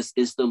Jesus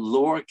is the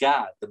Lord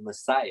God, the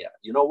Messiah.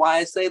 You know why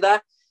I say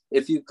that?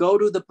 If you go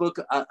to the book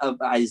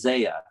of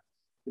Isaiah,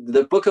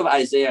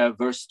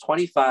 verse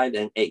 25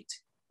 and 8,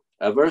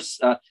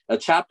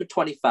 chapter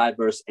 25,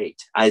 verse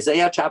 8,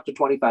 Isaiah chapter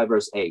 25,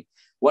 verse 8,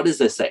 what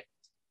does it say?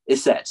 It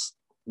says,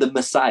 the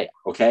Messiah,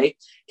 okay?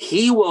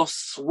 He will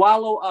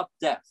swallow up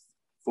death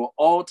for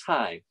all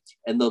time,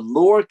 and the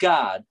Lord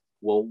God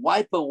will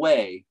wipe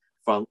away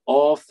from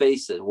all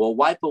faces, will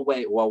wipe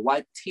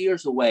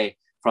tears away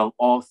from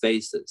all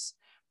faces.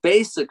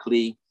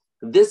 Basically,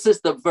 this is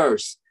the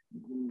verse.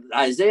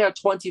 Isaiah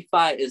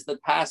 25 is the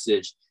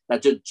passage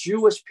that the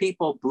Jewish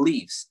people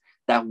believes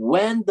that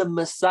when the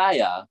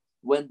Messiah,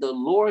 when the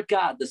Lord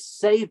God, the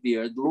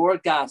Savior, the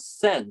Lord God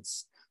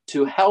sends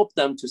to help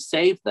them, to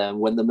save them,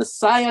 when the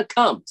Messiah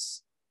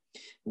comes,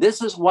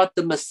 this is what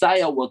the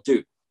Messiah will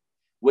do,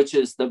 which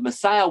is the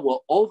Messiah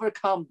will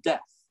overcome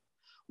death,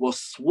 will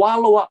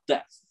swallow up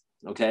death,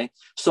 okay?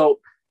 So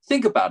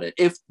think about it.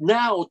 If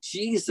now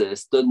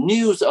Jesus, the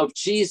news of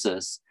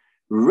Jesus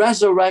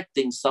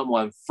resurrecting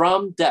someone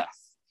from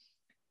death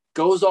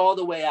goes all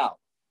the way out,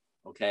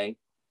 okay?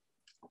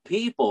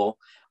 People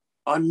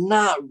are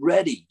not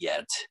ready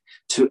yet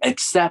to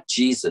accept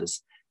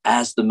Jesus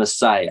as the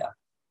Messiah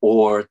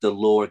or the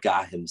Lord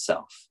God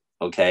himself,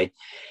 okay?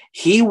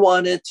 He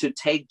wanted to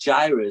take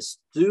Jairus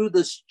through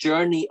this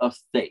journey of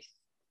faith.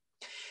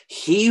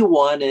 He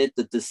wanted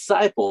the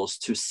disciples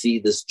to see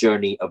this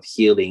journey of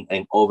healing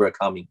and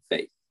overcoming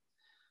faith,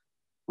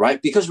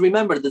 right? Because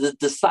remember, the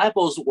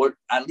disciples were,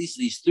 at least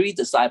these three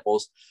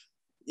disciples,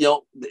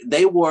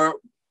 they were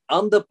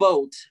on the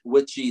boat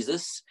with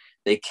Jesus.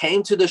 They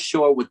came to the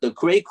shore with the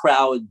great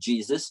crowd of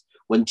Jesus.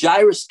 When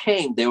Jairus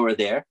came, they were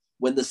there.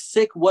 When the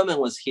sick woman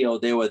was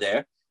healed, they were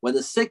there. When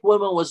the sick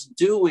woman was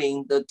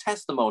doing the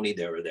testimony,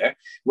 they were there.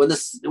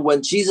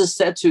 When Jesus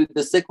said to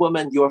the sick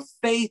woman, your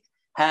faith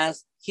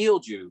has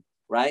healed you,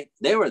 right?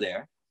 They were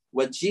there.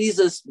 When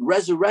Jesus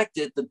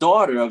resurrected the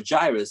daughter of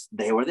Jairus,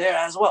 they were there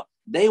as well.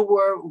 They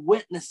were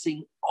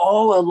witnessing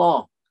all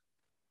along,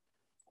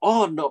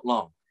 all night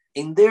long.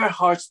 In their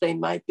hearts, they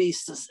might be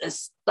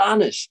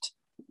astonished.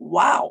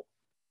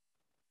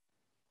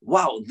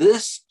 Wow,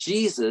 this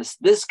Jesus,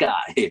 this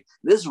guy,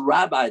 this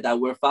rabbi that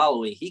we're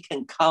following, he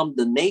can calm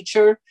the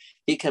nature.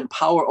 He can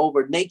power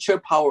over nature,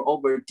 power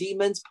over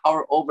demons,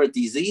 power over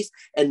disease,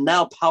 and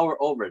now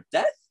power over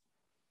death.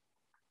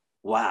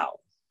 Wow.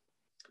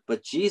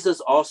 But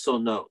Jesus also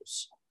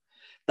knows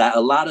that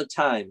a lot of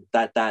time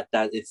that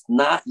it's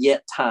not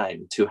yet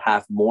time to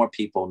have more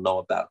people know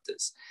about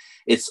this.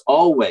 It's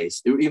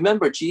always,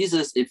 remember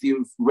Jesus, if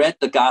you've read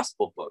the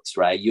gospel books,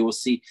 right, you'll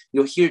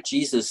hear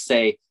Jesus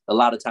say a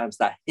lot of times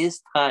that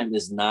his time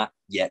is not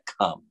yet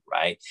come,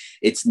 right?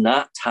 It's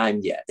not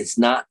time yet. It's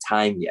not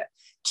time yet.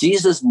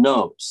 Jesus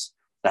knows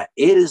that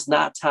it is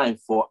not time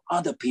for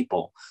other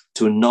people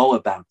to know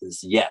about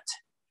this yet.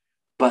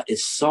 But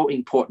it's so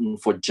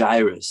important for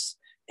Jairus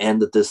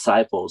and the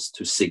disciples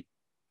to see.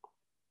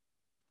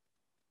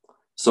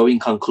 So in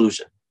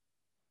conclusion,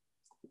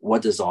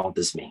 what does all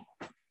this mean?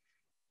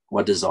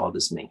 What does all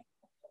this mean?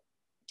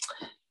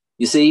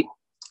 You see,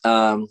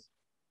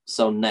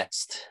 so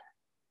next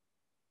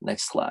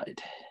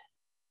slide.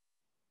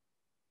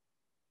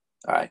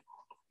 All right.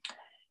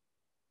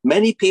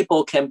 Many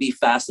people can be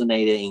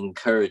fascinated and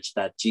encouraged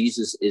that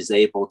Jesus is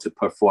able to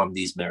perform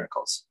these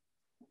miracles.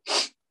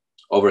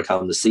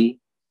 Overcome the sea,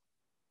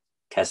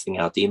 casting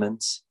out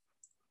demons,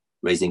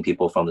 raising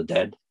people from the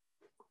dead.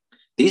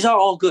 These are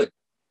all good,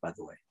 by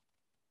the way.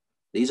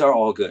 These are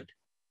all good.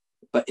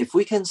 But if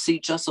we can see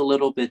just a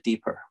little bit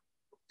deeper,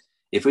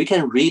 if we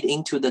can read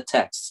into the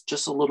text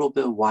just a little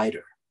bit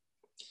wider,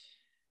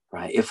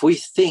 right? If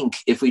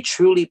we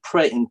truly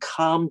pray and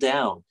calm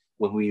down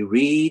when we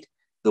read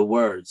the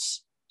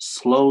words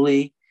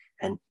slowly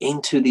and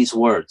into these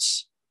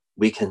words,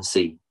 we can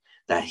see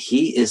that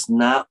he is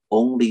not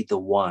only the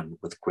one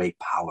with great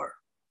power,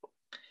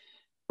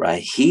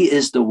 right? He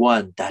is the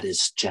one that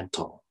is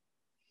gentle,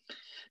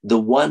 the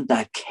one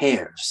that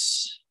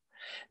cares,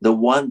 the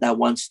one that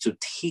wants to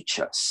teach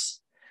us,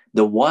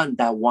 the one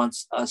that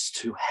wants us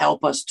to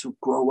help us to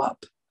grow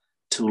up,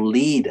 to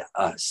lead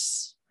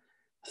us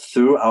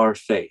through our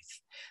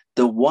faith,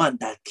 the one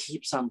that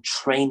keeps on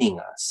training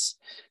us,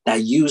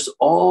 that use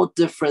all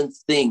different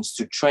things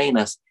to train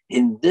us.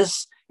 In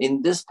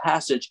this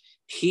passage,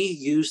 he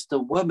used the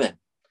woman.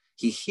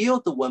 He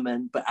healed the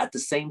woman, but at the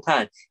same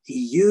time, he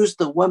used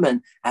the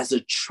woman as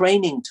a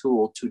training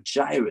tool to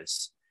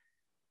Jairus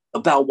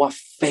about what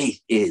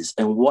faith is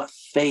and what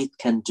faith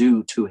can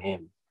do to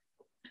him.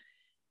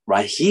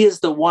 Right? He is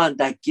the one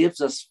that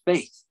gives us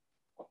faith.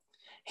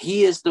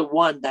 He is the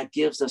one that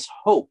gives us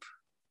hope.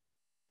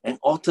 And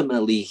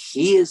ultimately,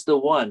 he is the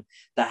one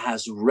that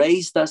has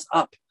raised us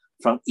up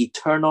from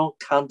eternal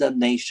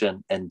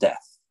condemnation and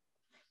death.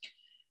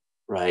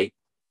 Right?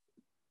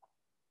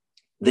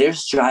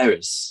 There's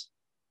Jairus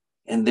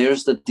and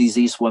there's the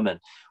diseased woman.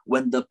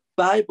 When the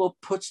Bible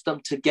puts them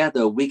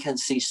together, we can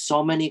see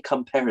so many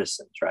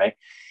comparisons, right?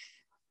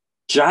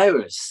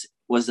 Jairus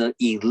was an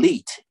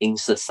elite in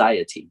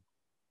society,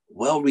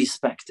 well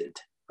respected,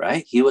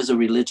 right? He was a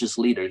religious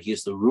leader. He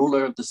was the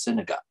ruler of the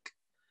synagogue.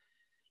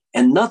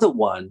 Another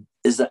one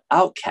is an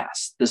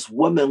outcast. This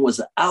woman was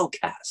an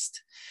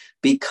outcast.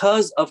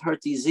 Because of her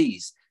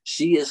disease,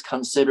 she is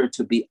considered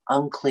to be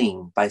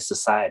unclean by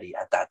society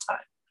at that time.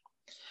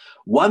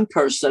 One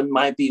person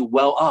might be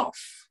well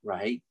off,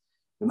 right?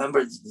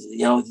 Remember,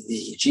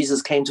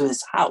 Jesus came to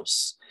his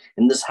house,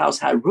 and this house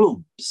had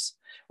rooms,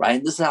 right?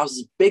 And this house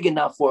is big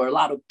enough for a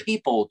lot of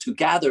people to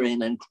gather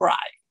in and cry.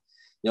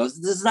 This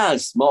is not a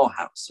small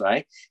house,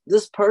 right?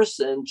 This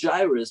person,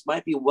 Jairus,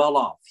 might be well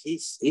off.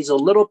 He's a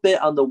little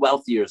bit on the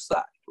wealthier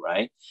side,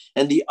 right?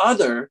 And the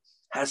other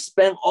has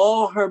spent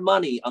all her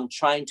money on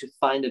trying to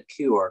find a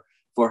cure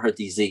for her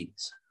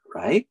disease,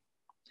 right?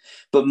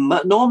 But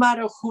no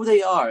matter who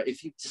they are,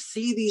 if you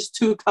see these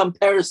two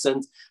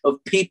comparisons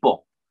of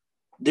people,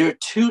 they're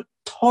two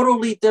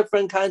totally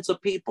different kinds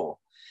of people.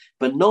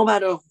 But no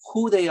matter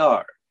who they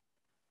are,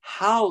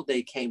 how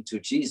they came to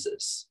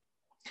Jesus,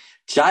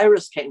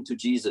 Jairus came to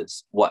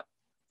Jesus, what?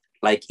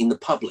 Like in the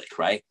public,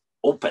 right?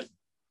 Open.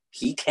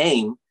 He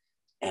came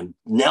and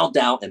knelt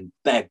down and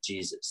begged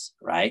Jesus,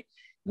 right?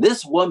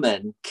 This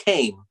woman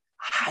came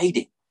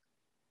hiding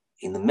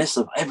in the midst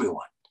of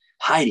everyone,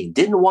 hiding,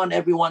 didn't want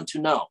everyone to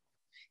know,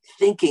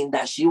 thinking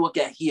that she will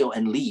get healed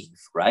and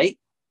leave, right?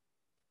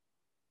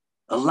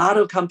 A lot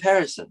of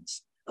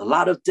comparisons, a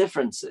lot of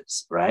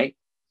differences, right?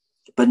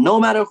 But no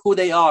matter who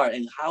they are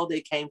and how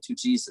they came to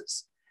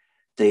Jesus,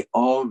 they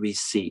all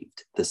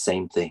received the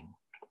same thing.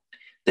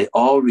 They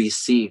all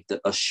received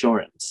the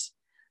assurance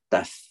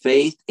that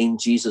faith in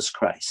Jesus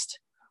Christ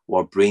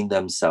will bring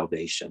them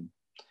salvation.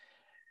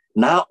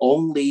 Not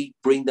only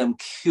bring them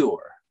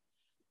cure,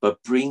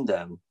 but bring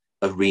them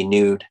a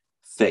renewed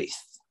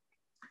faith.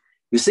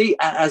 You see,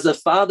 as a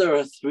father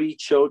of three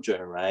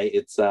children, right?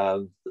 It's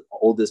the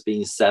oldest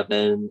being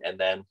 7, and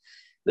then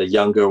the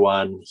younger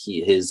one,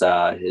 the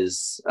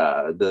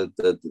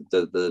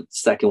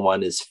second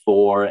one is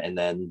 4, and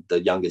then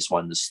the youngest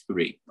one is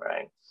 3,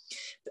 right?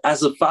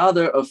 As a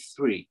father of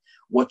 3,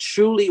 what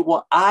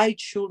I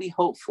truly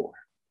hope for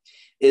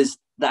is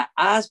that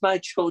as my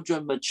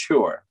children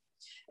mature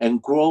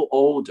and grow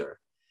older,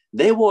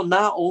 they will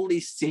not only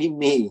see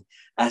me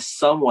as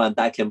someone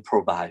that can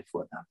provide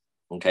for them.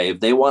 Okay, if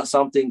they want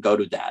something, go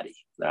to daddy,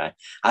 right?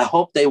 I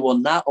hope they will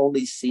not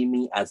only see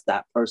me as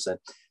that person.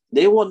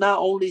 They will not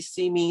only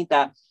see me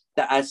that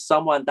as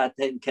someone that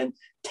can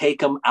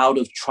take them out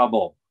of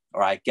trouble,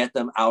 all right, get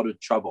them out of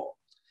trouble.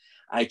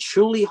 I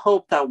truly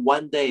hope that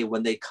one day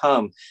when they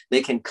come,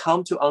 they can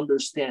come to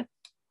understand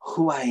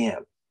who I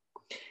am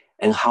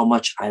and how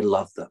much I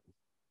love them.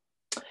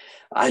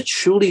 I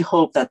truly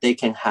hope that they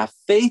can have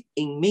faith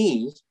in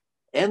me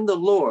and the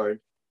Lord,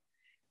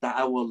 that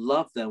I will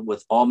love them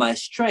with all my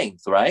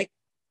strength, right?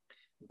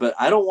 But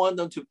I don't want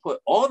them to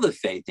put all the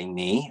faith in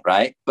me,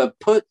 right? But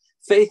put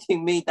faith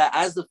in me that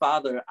as the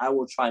father, I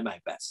will try my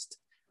best,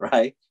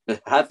 right?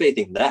 Have faith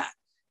in that.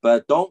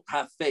 But don't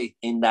have faith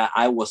in that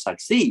I will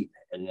succeed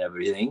in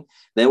everything.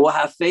 They will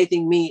have faith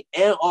in me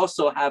and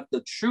also have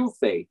the true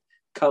faith,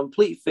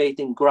 complete faith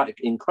in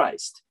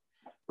Christ,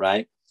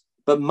 right?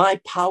 But my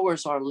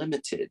powers are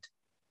limited.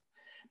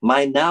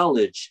 My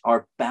knowledge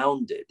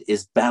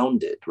is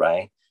bounded,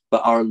 right?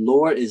 But our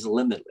Lord is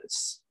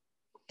limitless.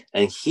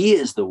 And he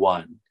is the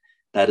one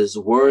that is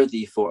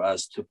worthy for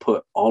us to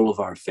put all of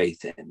our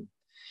faith in.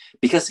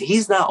 Because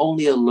he's not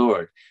only a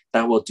Lord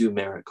that will do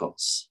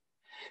miracles.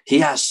 He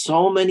has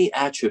so many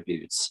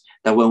attributes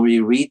that when we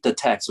read the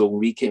text, when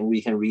we can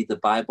read the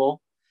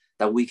Bible,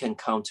 that we can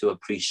come to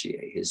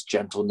appreciate his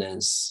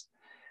gentleness,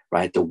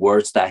 right? The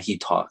words that he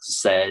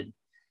said,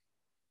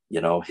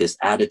 his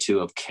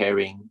attitude of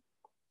caring,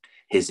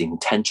 his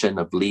intention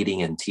of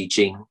leading and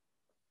teaching.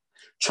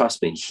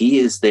 Trust me, he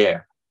is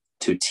there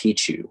to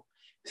teach you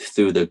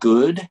through the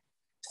good,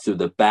 through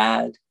the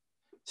bad,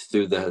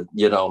 through the,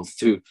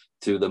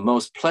 through the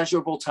most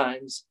pleasurable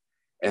times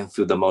and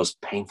through the most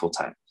painful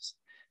times,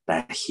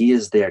 that he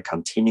is there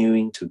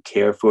continuing to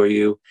care for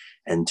you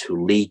and to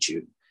lead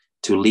you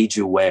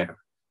where?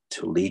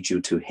 To lead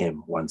you to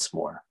him once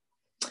more.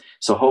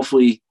 So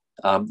hopefully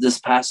this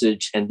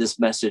passage and this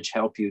message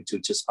help you to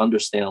just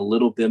understand a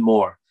little bit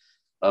more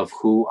of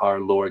who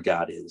our Lord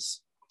God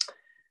is.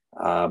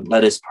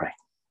 Let us pray.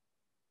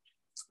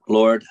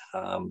 Lord,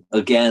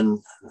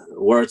 again,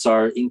 words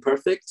are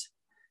imperfect.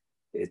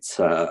 It's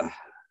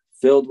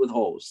filled with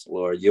holes.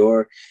 Lord,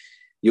 your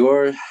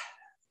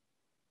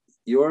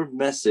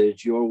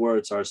message, your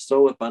words are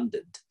so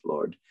abundant,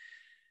 Lord.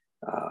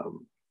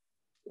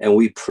 And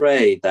we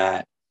pray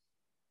that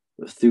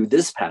through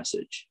this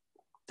passage,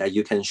 that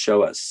you can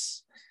show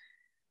us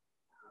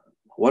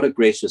what a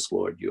gracious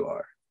Lord you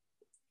are.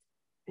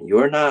 And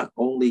you're not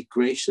only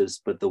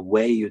gracious, but the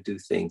way you do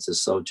things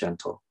is so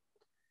gentle.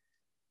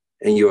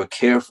 And you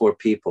care for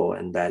people,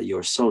 and that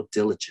you're so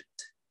diligent,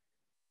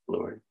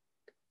 Lord,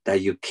 that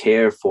you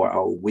care for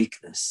our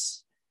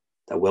weakness,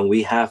 that when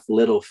we have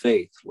little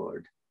faith,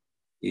 Lord,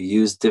 you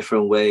use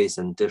different ways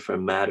and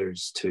different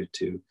matters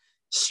to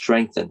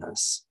strengthen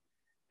us.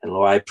 And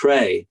Lord, I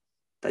pray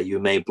that you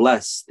may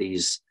bless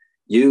these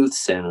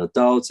youths and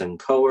adults and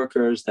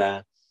coworkers,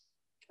 that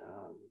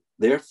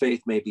their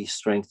faith may be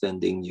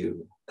strengthened in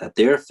you, that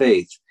their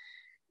faith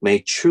may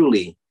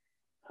truly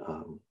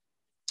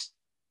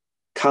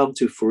come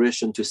to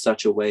fruition to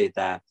such a way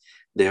that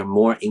they're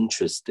more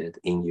interested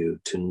in you,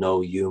 to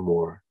know you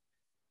more,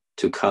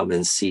 to come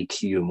and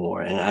seek you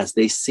more. And as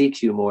they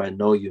seek you more and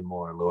know you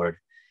more, Lord,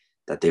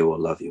 that they will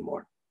love you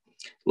more.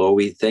 Lord,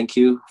 we thank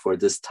you for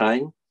this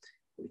time.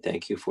 We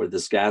thank you for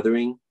this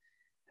gathering.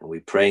 And we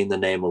pray in the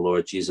name of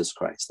Lord Jesus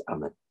Christ.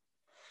 Amen.